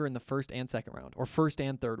receiver in the first and second round or first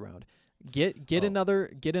and third round. Get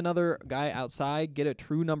another guy outside, get a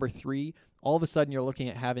true number 3. All of a sudden, you're looking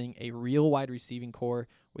at having a real wide receiving core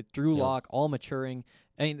with Drew Lock all maturing.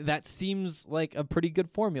 I mean, that seems like a pretty good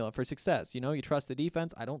formula for success. You know, you trust the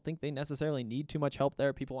defense. I don't think they necessarily need too much help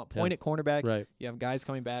there. People want point at cornerback. Right. You have guys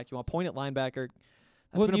coming back. You want point at linebacker.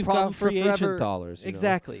 That's Well, been a you've problem got for free forever. agent dollars.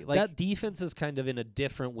 Exactly. Like, that defense is kind of in a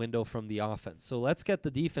different window from the offense. So let's get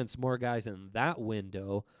the defense more guys in that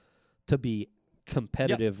window to be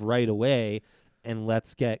competitive right away, and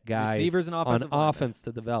let's get guys Receivers and on offensive linemen. offense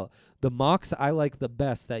to develop. The mocks I like the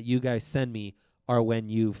best that you guys send me are when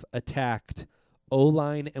you've attacked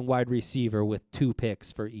O-line and wide receiver with 2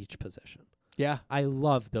 picks for each position. yeah. I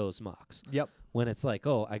love those mocks. Yep. When it's like,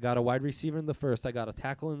 oh, I got a wide receiver in the first, I got a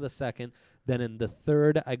tackle in the second, then in the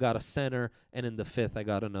third, I got a center, and in the fifth, I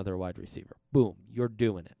got another wide receiver. Boom, you're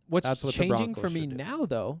doing it. What's That's what the changing Broncos for me should do. now,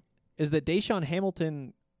 though, is that Deshaun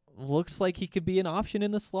Hamilton looks like he could be an option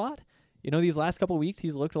in the slot. You know, these last couple weeks,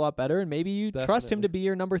 he's looked a lot better, and maybe you trust him Definitely. to be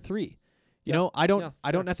your number 3. You Yeah. know, I don't Yeah,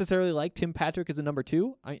 I don't fair. necessarily like Tim Patrick as a number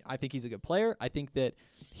 2. I think he's a good player. I think that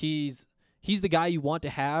he's the guy you want to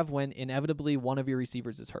have when inevitably one of your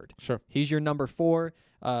receivers is hurt. Sure. He's your number 4.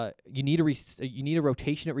 You need a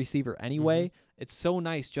rotation at receiver anyway. It's so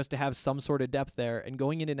nice just to have some sort of depth there, and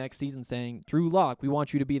going into next season saying, Drew Lock, we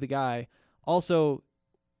want you to be the guy. Also,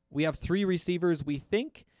 we have 3 receivers, we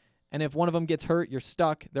think, and if one of them gets hurt, you're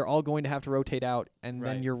stuck. They're all going to have to rotate out, and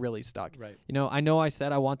then Right. you're really stuck. Right. You know I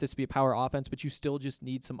said I want this to be a power offense, but you still just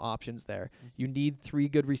need some options there. You need 3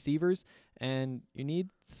 good receivers, and you need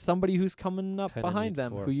somebody who's coming up Kinda behind need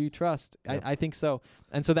them 4. who you trust. Yep. I think so.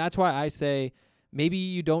 And so that's why I say maybe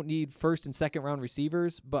you don't need first and second round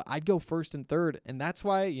receivers, but I'd go first and third. And that's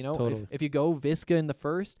why, Totally. if you go Visca in the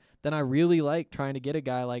first, then I really like trying to get a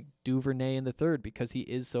guy like Duvernay in the third because he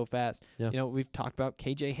is so fast. Yeah. We've talked about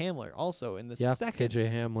KJ Hamler also in the Yeah, second.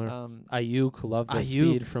 KJ Hamler. Um, Ayuk, love the Ayuk,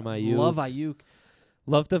 speed from Ayuk. Love Ayuk.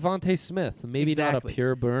 Love Devontae Smith. Maybe not Exactly. a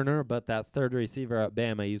pure burner, but that third receiver at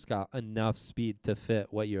Bama, he's got enough speed to fit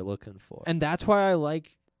what you're looking for. And that's why I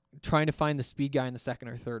like trying to find the speed guy in the second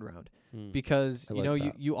or third round. Because I you know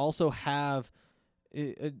like that. you also have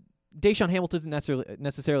Deshaun Hamilton isn't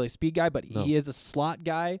necessarily a speed guy, but No. he is a slot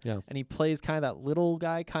guy, Yeah. and he plays kind of that little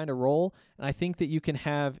guy kind of role. And I think that you can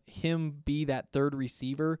have him be that third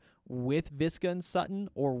receiver with Visca and Sutton,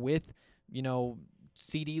 or with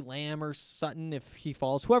CD Lamb or Sutton if he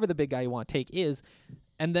falls, whoever the big guy you want to take is.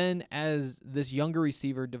 And then as this younger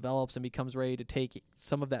receiver develops and becomes ready to take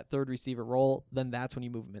some of that third receiver role, then that's when you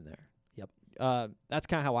move him in there. Yep. That's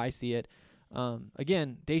kind of how I see it.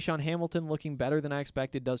 Again, Deshaun Hamilton looking better than I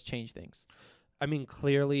expected does change things. I mean,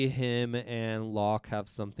 clearly him and Locke have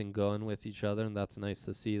something going with each other, and that's nice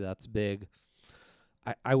to see. That's big.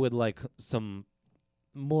 I would like some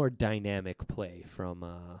more dynamic play from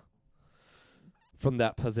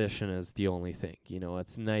that position is the only thing.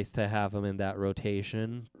 It's nice to have him in that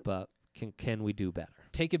rotation, but can we do better?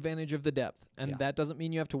 Take advantage of the depth. And Yeah. that doesn't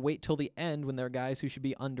mean you have to wait till the end when there are guys who should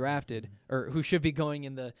be undrafted or who should be going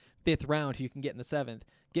in the 5th round who you can get in the 7th.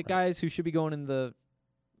 Get Right. guys who should be going in the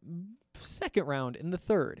 2nd round, in the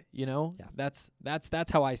 3rd, Yeah. That's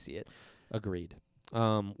how I see it. Agreed.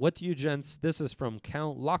 What do you gents, this is from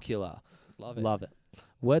Count Locula. Love it. Love it.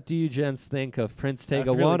 What do you gents think of Prince That's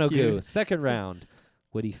really Tegawanogu? cute. 2nd round.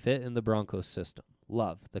 Would he fit in the Broncos system?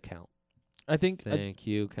 Love the Count. I think Thank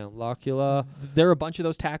you, Count Locula. there are a bunch of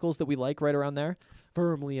those tackles that we like right around there.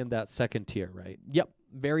 Firmly in that 2nd tier, right? Yep.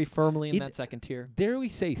 Very firmly in It- that 2nd tier. Dare we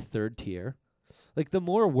say 3rd tier? Like, the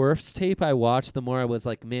more Wirfs tape I watched, the more I was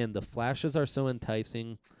like, man, the flashes are so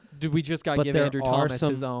enticing. Dude, we just got to But give there Andrew are Thomas some,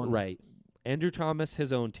 his own. right. Andrew Thomas,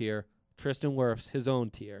 his own tier. Tristan Wirfs, his own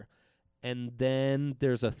tier. And then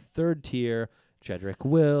there's a 3rd tier, Jedrick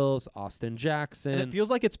Wills, Austin Jackson, And it feels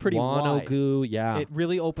like it's pretty wide. Wanogu, yeah. It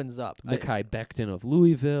really opens up. Mekhi Becton of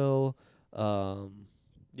Louisville.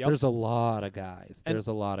 Yep. There's a lot of guys. And- There's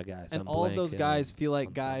a lot of guys. And I'm all of those blanking guys on- feel like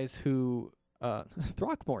on some. guys who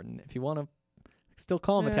Throckmorton, if you want to still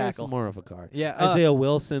call him a He's tackle. more of a guard. Yeah, Isaiah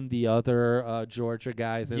Wilson, the other Georgia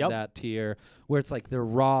guys in Yep. that tier, where it's like they're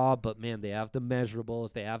raw, but man, they have the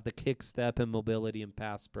measurables, they have the kick step and mobility and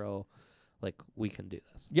pass pro. Like, we can do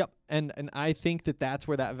this. Yep, and I think that that's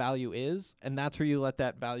where that value is, and that's where you let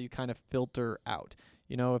that value kind of filter out.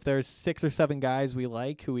 If there's 6 or 7 guys we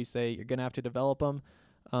like who we say you're gonna have to develop them,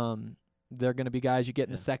 they're gonna be guys you get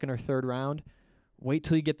in the 2nd or 3rd round. Wait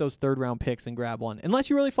till you get those 3rd round picks and grab one. Unless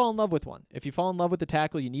you really fall in love with one. If you fall in love with the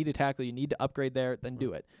tackle, you need to upgrade there, then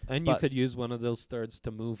do it. And you But- could use one of those thirds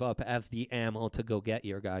to move up as the ammo to go get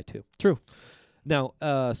your guy, too. True. Now,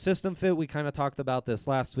 system fit, we kind of talked about this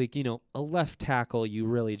last week. A left tackle, you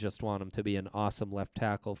really just want him to be an awesome left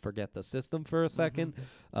tackle. Forget the system for a second.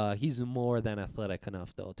 He's more than athletic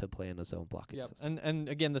enough, though, to play in a zone blocking Yep. system. And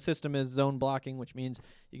again, the system is zone blocking, which means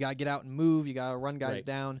you got to get out and move. You got to run guys Right.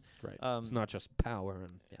 down. Right. Um, It's not just power.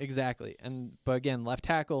 Exactly. But again, left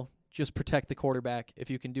tackle, just protect the quarterback. If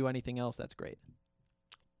you can do anything else, that's great.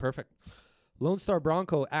 Perfect. Lone Star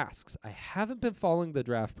Bronco asks, I haven't been following the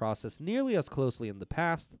draft process nearly as closely in the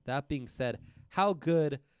past. That being said, how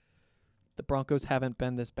good The Broncos haven't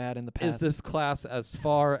been this bad in the past. is this class as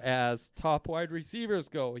far as top wide receivers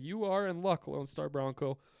go? You are in luck, Lone Star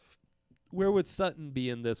Bronco. Where would Sutton be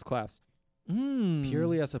in this class?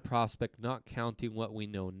 Purely as a prospect, not counting what we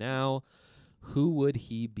know now, who would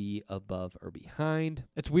he be above or behind?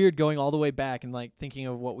 It's weird going all the way back and thinking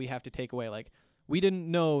of what we have to take away. We didn't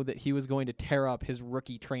know that he was going to tear up his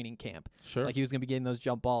rookie training camp. Sure. He was going to be getting those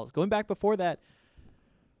jump balls. Going back before that,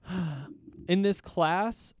 in this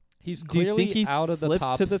class, He's do you clearly think he out of the slips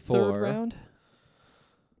top to the 4. 3rd round?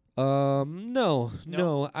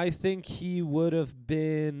 No. I think he would have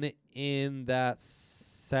been in that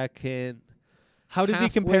second. How does he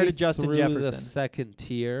compare to halfway Justin through Jefferson? The second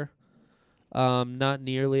tier. Not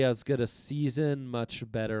nearly as good a season, much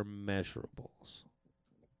better measurables.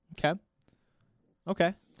 Okay.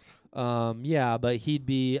 Yeah, but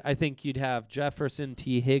I think you'd have Jefferson,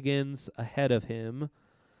 T. Higgins ahead of him,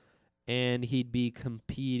 and he'd be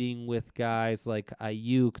competing with guys like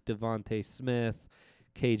Ayuk, Devontae Smith,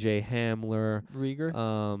 KJ Hamler,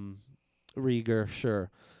 Rieger, sure.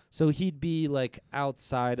 So he'd be like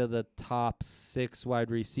outside of the top 6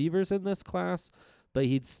 wide receivers in this class, but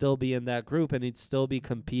he'd still be in that group, and he'd still be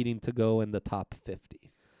competing to go in the top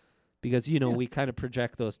 50. Because, we kind of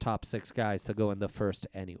project those top 6 guys to go in the first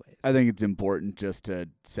anyways. I think it's important just to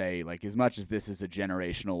say, like, as much as this is a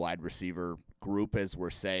generational wide receiver group, as we're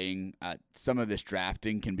saying, some of this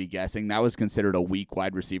drafting can be guessing. That was considered a weak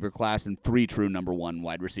wide receiver class, and 3 true number 1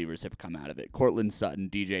 wide receivers have come out of it. Cortland Sutton,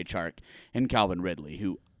 DJ Chark, and Calvin Ridley,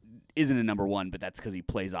 who isn't a number 1, but that's because he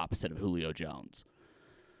plays opposite of Julio Jones.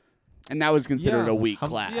 And that was considered a weak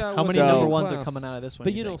class. Yeah, How many number 1s are coming out of this one?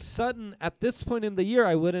 But, you think? Sutton, at this point in the year,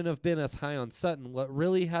 I wouldn't have been as high on Sutton. What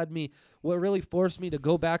really forced me to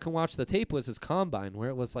go back and watch the tape was his combine, where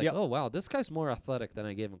it was like, oh, wow, this guy's more athletic than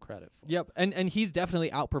I gave him credit for. Yep, and he's definitely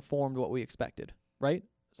outperformed what we expected, right?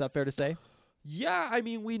 Is that fair to say? Yeah, I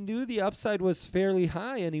mean, we knew the upside was fairly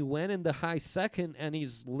high, and he went in the high second, and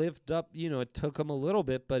he's lived up. It took him a little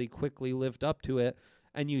bit, but he quickly lived up to it.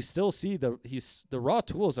 And you still see the raw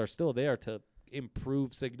tools are still there to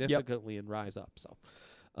improve significantly and rise up. So,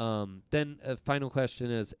 then a final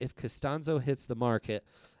question is, if Costanzo hits the market,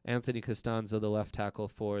 Anthony Costanzo, the left tackle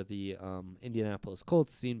for the Indianapolis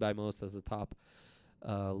Colts, seen by most as the top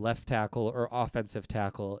left tackle or offensive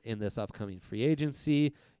tackle in this upcoming free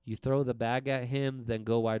agency, you throw the bag at him, then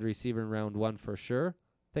go wide receiver in round 1 for sure.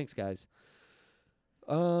 Thanks, guys.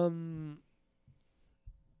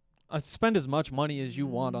 Spend as much money as you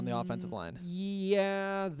want on the offensive line.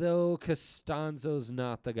 Yeah, though Costanzo's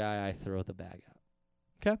not the guy I throw the bag at.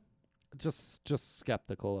 Okay. Just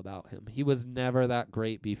skeptical about him. He was never that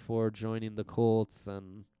great before joining the Colts,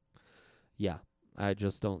 and yeah, I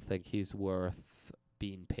just don't think he's worth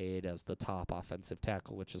being paid as the top offensive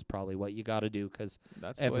tackle, which is probably what you got to do because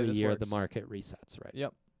every year the market resets, right?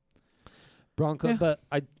 Yep. Bronco, but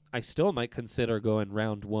I still might consider going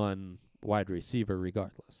round 1 wide receiver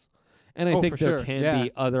regardless. And I think there can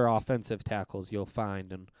be other offensive tackles you'll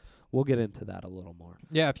find, and we'll get into that a little more.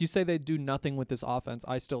 Yeah, if you say they do nothing with this offense,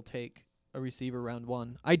 I still take a receiver round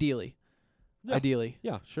 1. Ideally. Yeah. Ideally.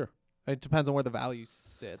 Yeah, sure. It depends on where the value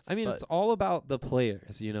sits. I mean, it's all about the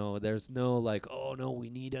players, There's no like, oh, no, we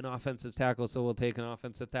need an offensive tackle, so we'll take an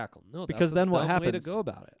offensive tackle. No, because then what happens? Way to go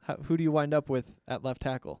about it. Who do you wind up with at left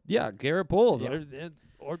tackle? Yeah, Garrett Bowles. Yeah.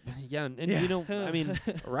 I mean,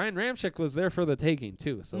 Ryan Ramczyk was there for the taking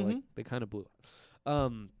too, so like they kind of blew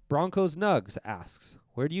it. Broncos Nugs asks,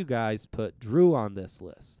 where do you guys put Drew on this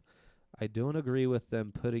list? I don't agree with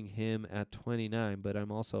them putting him at 29, but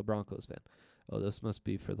I'm also a Broncos fan. Oh, this must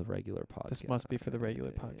be for the regular podcast. This must be for the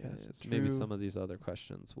regular podcast. Maybe some of these other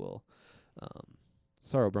questions will.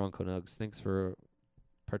 Sorry, Bronco Nugs. Thanks for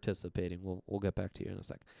participating. We'll get back to you in a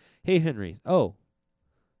sec. Hey, Henry. Oh,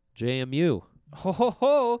 JMU. Ho, ho,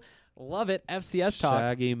 ho. Love it. FCS talk.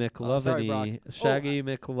 Shaggy McLovin. Shaggy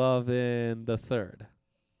McLovin the third.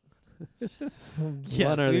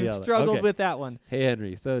 Yes, we've struggled with that one. Hey,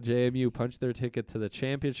 Henry. So JMU punched their ticket to the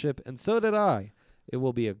championship, and so did I. It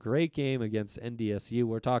will be a great game against NDSU.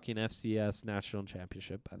 We're talking FCS National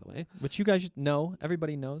Championship, by the way. Which you guys know.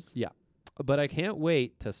 Everybody knows. Yeah. But I can't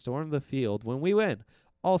wait to storm the field when we win.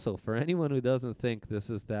 Also, for anyone who doesn't think this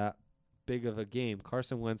is that big of a game,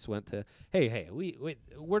 Carson Wentz went to, hey,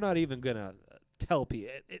 we're not even going to tell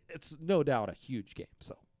people. It's no doubt a huge game.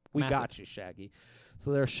 So we got you, Shaggy.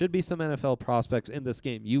 So there should be some NFL prospects in this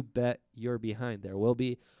game. You bet you're behind. There will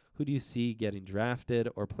be. Who do you see getting drafted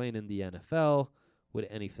or playing in the NFL? Would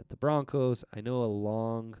any fit the Broncos? I know a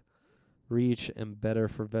long reach and better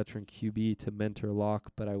for veteran QB to mentor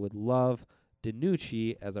Locke, but I would love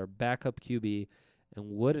DiNucci as our backup QB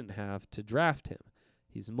and wouldn't have to draft him.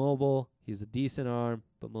 He's mobile, he's a decent arm,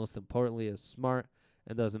 but most importantly is smart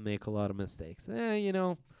and doesn't make a lot of mistakes.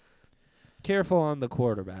 Careful on the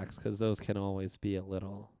quarterbacks because those can always be a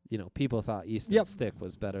little, people thought Easton Stick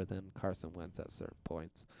was better than Carson Wentz at certain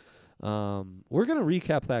points. We're going to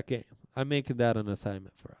recap that game. I'm making that an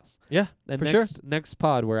assignment for us. Yeah, and for next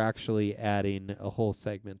pod, we're actually adding a whole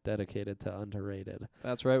segment dedicated to underrated.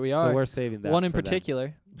 That's right, we are. So we're saving that one in for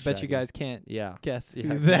particular. Bet Shaggy. you guys can't guess Yeah,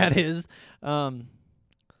 who that is.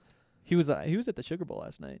 He was at the Sugar Bowl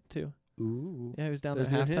last night, too. Ooh. Yeah, he was down There's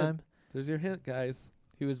there your hint. halftime. There's your hint, guys.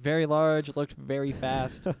 He was very large, looked very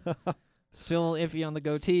fast. Still iffy on the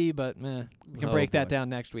goatee, but meh, we can Oh, break that boy. down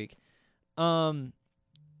next week. You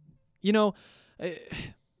know,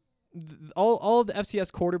 all of the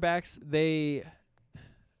FCS quarterbacks,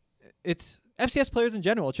 it's FCS players in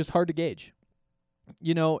general. It's just hard to gauge.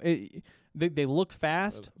 You know, they look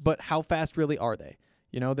fast, but how fast really are they?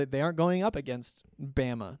 You know, they aren't going up against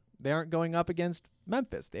Bama. They aren't going up against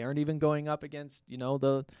Memphis. They aren't even going up against, you know,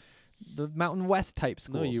 the Mountain West type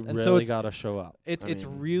schools. No, you and really so it's got to show up. it's I it's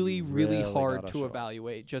mean, really you really really hard gotta to show up.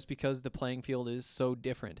 evaluate just because the playing field is so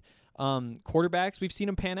different. Quarterbacks, we've seen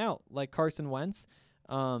them pan out like Carson Wentz.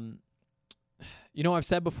 You know, I've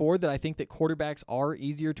said before that I think that quarterbacks are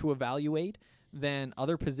easier to evaluate than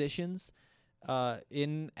other positions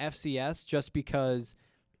in FCS just because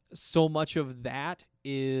so much of that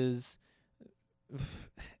is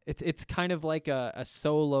it's kind of like a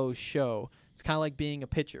solo show. It's kind of like being a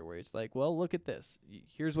pitcher where it's like, well, look at this.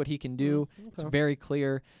 Here's what he can do. It's very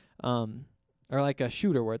clear. Or like a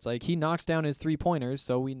shooter where it's like he knocks down his 3-pointers,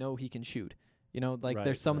 so we know he can shoot. You know, like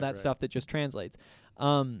there's some of that stuff that just translates.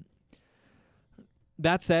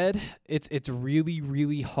 That said, it's really,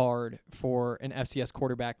 really hard for an FCS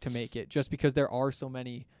quarterback to make it just because there are so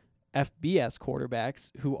many FBS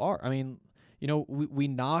quarterbacks who are. I mean, you know, we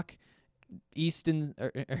knock Jacob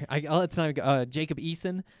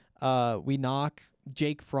Eason. We knock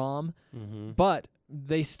Jake Fromm, but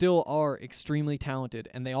they still are extremely talented,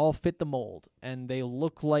 and they all fit the mold, and they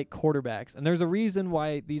look like quarterbacks. And there's a reason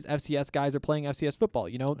why these FCS guys are playing FCS football.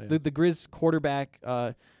 You know, the Grizz quarterback,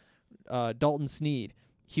 Dalton Sneed,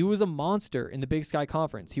 he was a monster in the Big Sky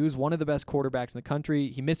Conference. He was one of the best quarterbacks in the country.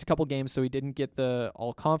 He missed a couple games, so he didn't get the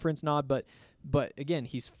all-conference nod, but again,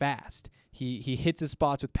 he's fast. He hits his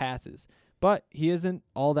spots with passes, but he isn't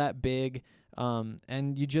all that big.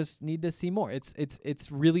 And you just need to see more.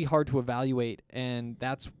 It's really hard to evaluate, and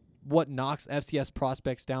that's what knocks FCS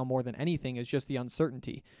prospects down more than anything is just the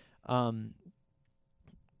uncertainty. They'll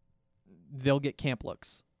get camp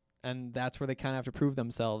looks, and that's where they kind of have to prove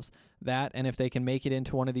themselves. That, and if they can make it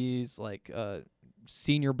into one of these like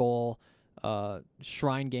Senior Bowl,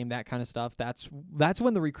 Shrine Game, that kind of stuff, that's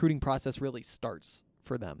when the recruiting process really starts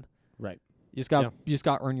for them. Right. You just got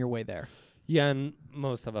to earn your way there. Yeah, and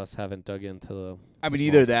most of us haven't dug into the. I mean, small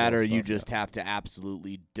either that school or you stuff just yet. have to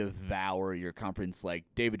absolutely devour your conference. Like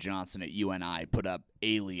David Johnson at UNI put up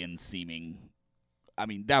alien-seeming. I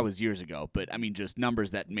mean, that was years ago, but I mean, just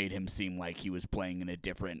numbers that made him seem like he was playing in a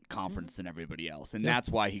different conference than everybody else, and that's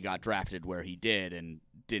why he got drafted where he did, and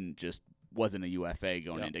wasn't a UFA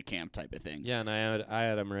going into camp type of thing. Yeah, and I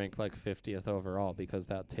had him ranked like 50th overall because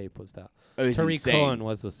that tape was that. It was Tariq insane. Cohen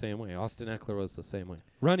was the same way. Austin Eckler was the same way.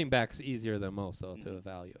 Running back's easier than most, though, to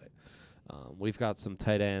evaluate. We've got some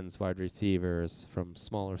tight ends, wide receivers from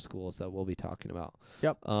smaller schools that we'll be talking about.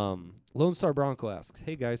 Yep. Lone Star Bronco asks,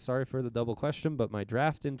 "Hey guys, sorry for the double question, but my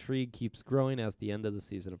draft intrigue keeps growing as the end of the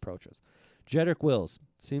season approaches. Jedrick Wills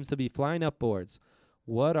seems to be flying up boards.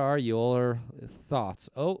 What are your thoughts?"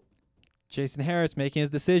 Oh, Jason Harris making his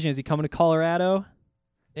decision. Is he coming to Colorado?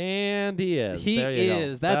 and he is. He There you go.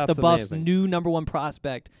 is. That's the Buffs' amazing. new #1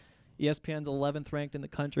 prospect. ESPN's 11th ranked in the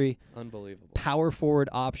country. Unbelievable. Power forward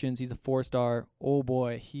options. He's a 4-star. Oh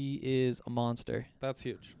boy, he is a monster. That's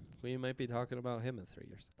huge. We might be talking about him in 3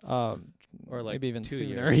 years. Or like maybe even 2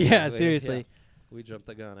 sooner. years. Yeah, seriously. We jumped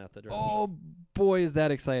the gun at the draft. Oh boy, is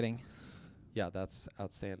that exciting. Yeah, that's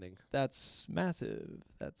outstanding. That's massive.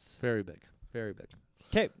 That's Very big. Very big.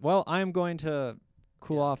 okay. Well, I'm going to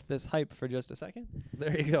cool off this hype for just a second.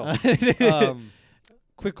 There you go.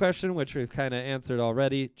 Quick question, which we've kind of answered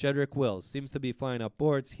already. Jedrick Wills seems to be flying up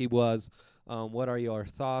boards. He was. What are your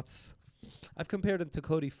thoughts? I've compared him to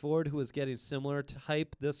Cody Ford, who was getting similar to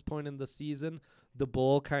hype this point in the season. The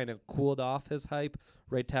Bull kind of cooled off his hype.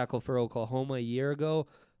 Right tackle for Oklahoma a year ago.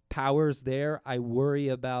 Powers there. I worry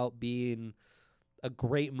about being a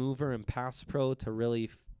great mover in pass pro to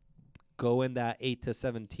really go in that 8 to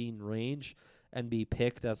 17 range and be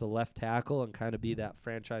picked as a left tackle and kind of be that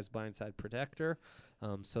franchise blindside protector.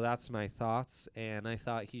 So that's my thoughts, and I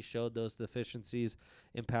thought he showed those deficiencies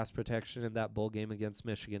in pass protection in that bowl game against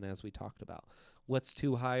Michigan, as we talked about. What's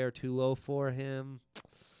too high or too low for him?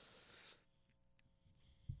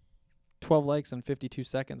 12 likes and 52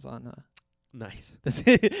 seconds on. Nice. This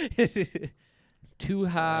Too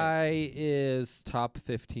high is top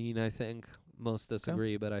 15, I think. Most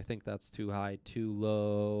disagree, but I think that's too high. Too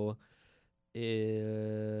low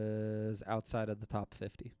is outside of the top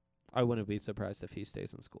 50. I wouldn't be surprised if he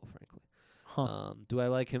stays in school, frankly. Huh. Do I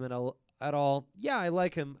like him at at all? Yeah, I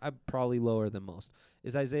like him. I'm probably lower than most.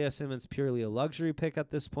 Is Isaiah Simmons purely a luxury pick at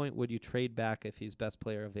this point? Would you trade back if he's best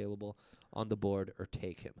player available on the board or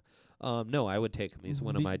take him? No, I would take him. He's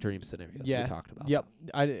one of my dream scenarios we talked about. Yep.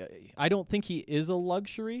 I don't think he is a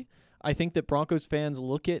luxury. I think that Broncos fans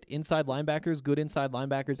look at inside linebackers, good inside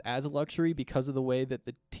linebackers, as a luxury because of the way that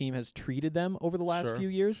the team has treated them over the last few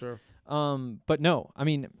years. Sure. But no, I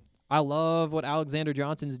mean, I love what Alexander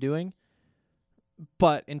Johnson's doing,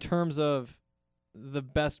 but in terms of the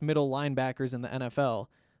best middle linebackers in the NFL,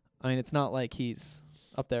 I mean, it's not like he's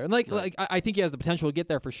up there. And I think he has the potential to get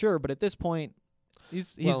there for sure, but at this point,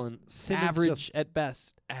 he's average at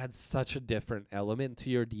best. Adds such a different element to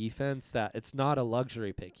your defense that it's not a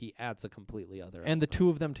luxury pick. He adds a completely other And the element. two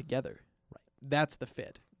of them together. Right. That's the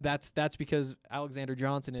fit. That's because Alexander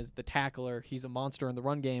Johnson is the tackler. He's a monster in the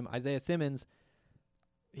run game. Isaiah Simmons,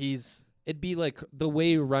 it'd be like the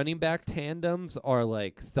way running back tandems are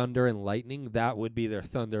like thunder and lightning. That would be their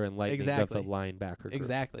thunder and lightning Exactly. of the linebacker group.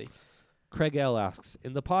 Exactly. Craig L. asks,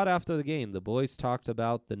 in the pod after the game, the boys talked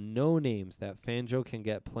about the no-names that Fangio can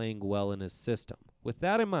get playing well in his system. With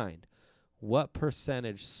that in mind, what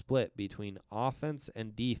percentage split between offense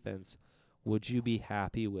and defense would you be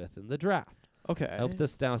happy with in the draft? Okay. I hope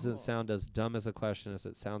this doesn't sound as dumb as a question as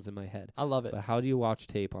it sounds in my head. I love it. But how do you watch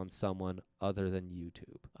tape on someone other than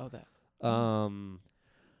YouTube? Oh, that.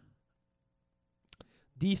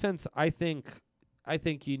 Defense, I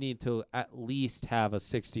think you need to at least have a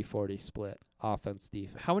 60-40 split offense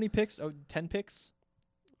defense. How many picks? 10 picks?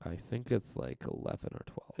 I think it's like 11 or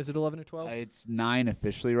 12. Is it 11 or 12? It's 9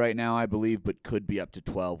 officially right now, I believe, but could be up to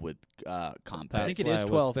 12 with comp I think picks. it why is I was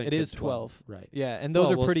 12. It thinking is 12. Right. Yeah, and those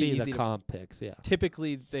are we'll pretty see easy. the comp picks, yeah.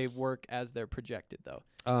 Typically, they work as they're projected, though.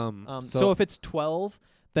 So So if it's 12,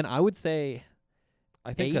 then I would say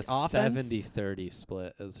I think 8 a offense? 70-30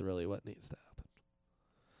 split is really what needs to happen.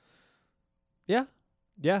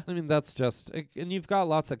 yeah. I mean, that's just and you've got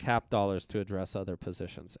lots of cap dollars to address other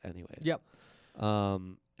positions anyways. Yep.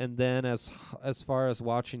 And then as far as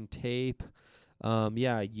watching tape,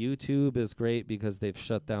 YouTube is great because they've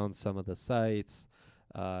shut down some of the sites.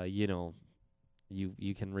 You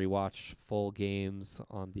can rewatch full games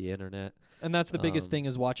on the internet. And that's the biggest thing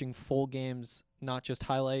is watching full games, not just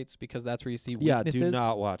highlights, because that's where you see Yeah, weaknesses. do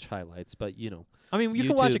not watch highlights, but I mean, you YouTube,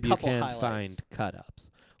 can watch a couple you can highlights. find cut-ups.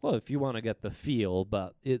 Well, if you want to get the feel,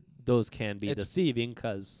 but those can be deceiving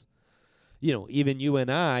because, even you and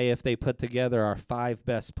I, if they put together our 5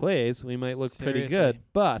 best plays, we might look pretty good.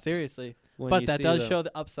 But Seriously. when But you that see does the- show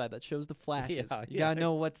the upside. That shows the flashes. Yeah, you gotta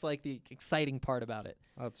know what's like the exciting part about it.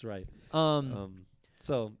 That's right. Um,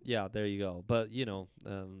 So yeah, there you go. But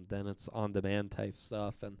then it's on-demand type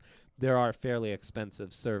stuff, and there are fairly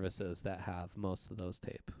expensive services that have most of those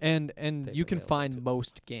tape. and tape you can available find too.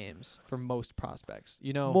 most games for most prospects.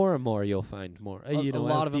 More and more, you'll find more. A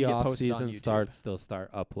lot as of them the get off posted on season YouTube. starts, they'll start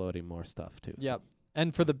uploading more stuff too. Yep. So.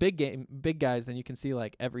 And for the big guys, then you can see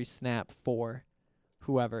like every snap for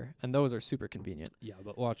whoever, and those are super convenient. Yeah,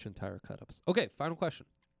 but watch entire cut-ups. Okay, final question.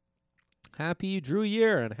 Happy Drew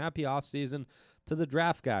year and happy off season to the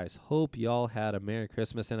draft guys. Hope y'all had a Merry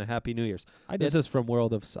Christmas and a Happy New Year's. This is from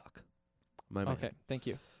World of Suck. My man. Okay, thank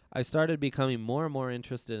you. I started becoming more and more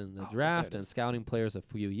interested in the draft there it and is. scouting players a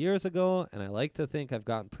few years ago, and I like to think I've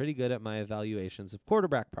gotten pretty good at my evaluations of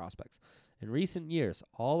quarterback prospects. In recent years,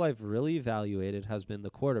 all I've really evaluated has been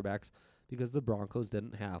the quarterbacks because the Broncos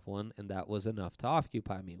didn't have one, and that was enough to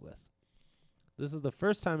occupy me with. This is the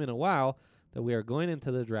first time in a while that we are going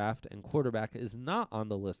into the draft and quarterback is not on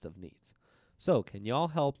the list of needs. So, can y'all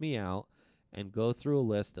help me out and go through a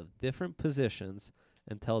list of different positions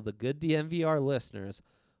and tell the good DMVR listeners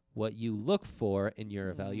what you look for in your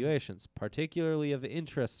evaluations, particularly of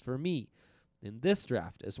interest for me in this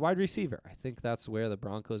draft is wide receiver. I think that's where the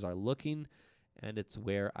Broncos are looking, and it's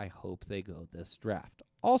where I hope they go this draft.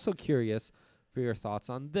 Also curious for your thoughts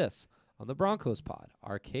on this. On the Broncos pod,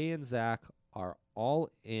 RK and Zach are all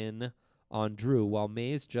in on Drew, while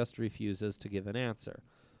Mays just refuses to give an answer,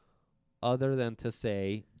 other than to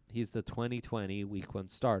say he's the 2020 Week 1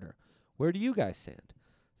 starter. Where do you guys stand?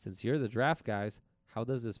 Since you're the draft guys, how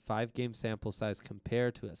does his 5-game sample size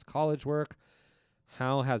compare to his college work?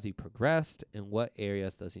 How has he progressed? And what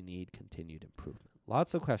areas does he need continued improvement?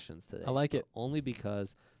 Lots of questions today. I like but it. Only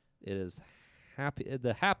because it is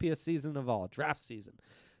the happiest season of all, draft season.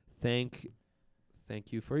 Thank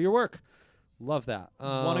you for your work. Love that.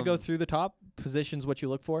 Want to go through the top positions, what you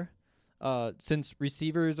look for? Since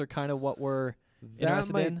receivers are kind of what we're that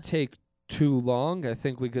interested might in. take too long. I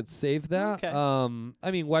think we could save that. Okay.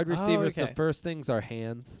 I mean, wide receivers, okay. the first things are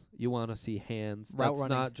hands. You want to see hands. Route That's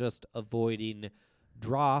running. not just avoiding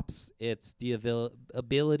drops, it's the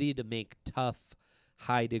ability to make tough,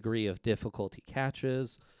 high degree of difficulty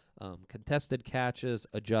catches, contested catches,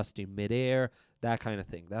 adjusting midair, that kind of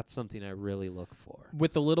thing. That's something I really look for.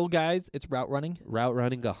 With the little guys, it's route running. Route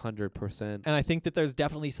running 100%. And I think that there's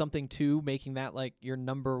definitely something to making that like your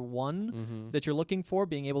number one that you're looking for,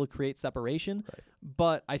 being able to create separation. Right.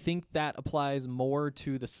 But I think that applies more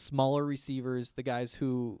to the smaller receivers, the guys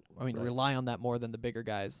who, Right. rely on that more than the bigger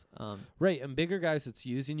guys. Right, and bigger guys, it's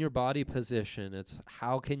using your body position. It's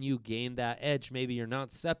how can you gain that edge? Maybe you're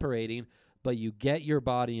not separating, but you get your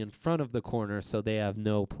body in front of the corner so they have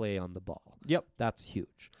no play on the ball. Yep. That's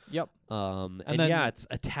huge. Yep. And then- yeah, it's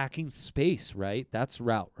attacking space, right? That's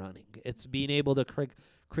route running. It's being able to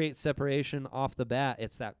create separation off the bat.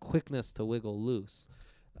 It's that quickness to wiggle loose.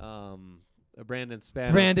 Brandon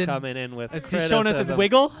Spanos coming in with Is he showing us his criticism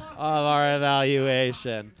wiggle? of our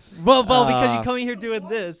evaluation. Well, because you're coming here doing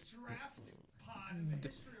this.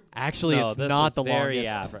 Actually, No, it's this not is the very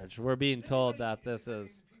longest. average. We're being told that this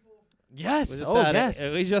is. Yes. We just, Oh, had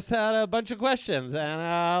yes. we just had a bunch of questions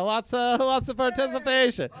and lots of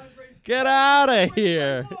participation. Get out of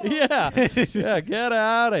here! Yeah, get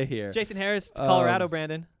out of here. Jason Harris to Colorado, Um,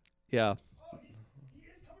 Brandon. Yeah,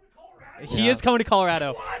 He Yeah. is coming to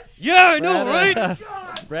Colorado. Yeah, I know, right?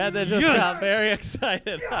 Brandon just Yes. got very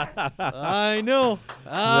excited. I know.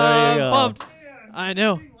 There you I'm go. pumped. I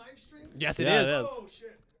know. Yes, it Yeah, is. it is. Oh, shit.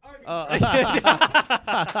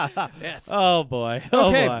 Yes. Oh boy.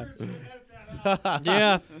 Okay. Oh boy.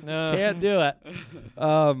 Yeah. Can't do it.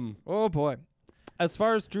 Oh boy. As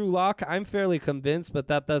far as Drew Lock, I'm fairly convinced, but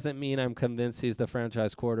that doesn't mean I'm convinced he's the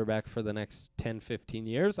franchise quarterback for the next 10, 15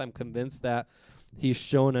 years. I'm convinced that he's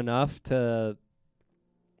shown enough to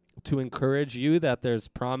encourage you that there's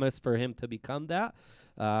promise for him to become that.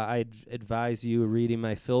 I'd advise you reading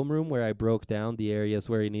my film room where I broke down the areas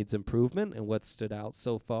where he needs improvement and what stood out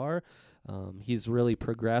so far. He's really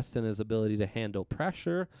progressed in his ability to handle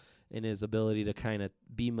pressure, in his ability to kind of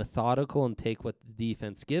be methodical and take what the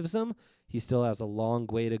defense gives him. He still has a long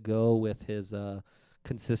way to go with his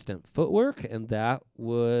consistent footwork, and that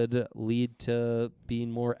would lead to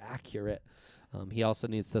being more accurate. He also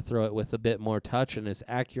needs to throw it with a bit more touch, and his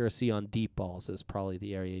accuracy on deep balls is probably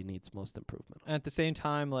the area he needs most improvement on. At the same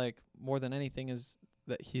time, like more than anything, is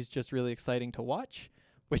that he's just really exciting to watch,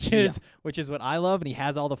 which is what I love, and he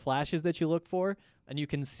has all the flashes that you look for, and you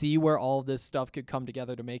can see where all of this stuff could come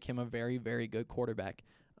together to make him a very, very good quarterback.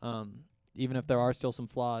 Even if there are still some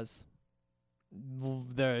flaws,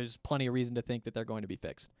 there's plenty of reason to think that they're going to be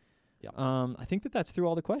fixed. Yep. I think that's through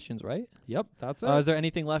all the questions, right? Yep, that's it. Is there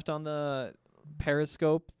anything left on the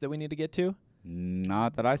Periscope that we need to get to?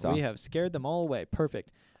 Not that I saw. We have scared them all away.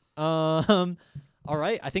 Perfect. All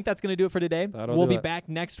right. I think that's going to do it for today. That'll We'll do be it. back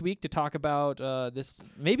next week to talk about this.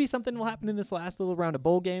 Maybe something will happen in this last little round of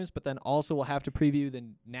bowl games, but then also we'll have to preview the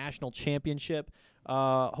national championship.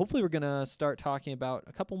 Hopefully we're going to start talking about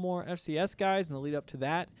a couple more FCS guys in the lead up to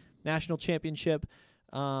that national championship.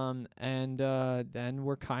 And then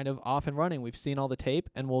we're kind of off and running. We've seen all the tape,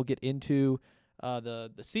 and we'll get into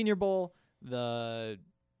the Senior Bowl, the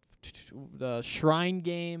Shrine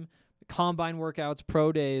Game, the Combine workouts,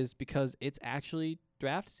 pro days, because it's actually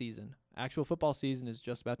draft season. Actual football season is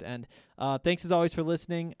just about to end. Thanks as always for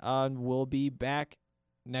listening. We'll be back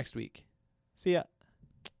next week. See ya.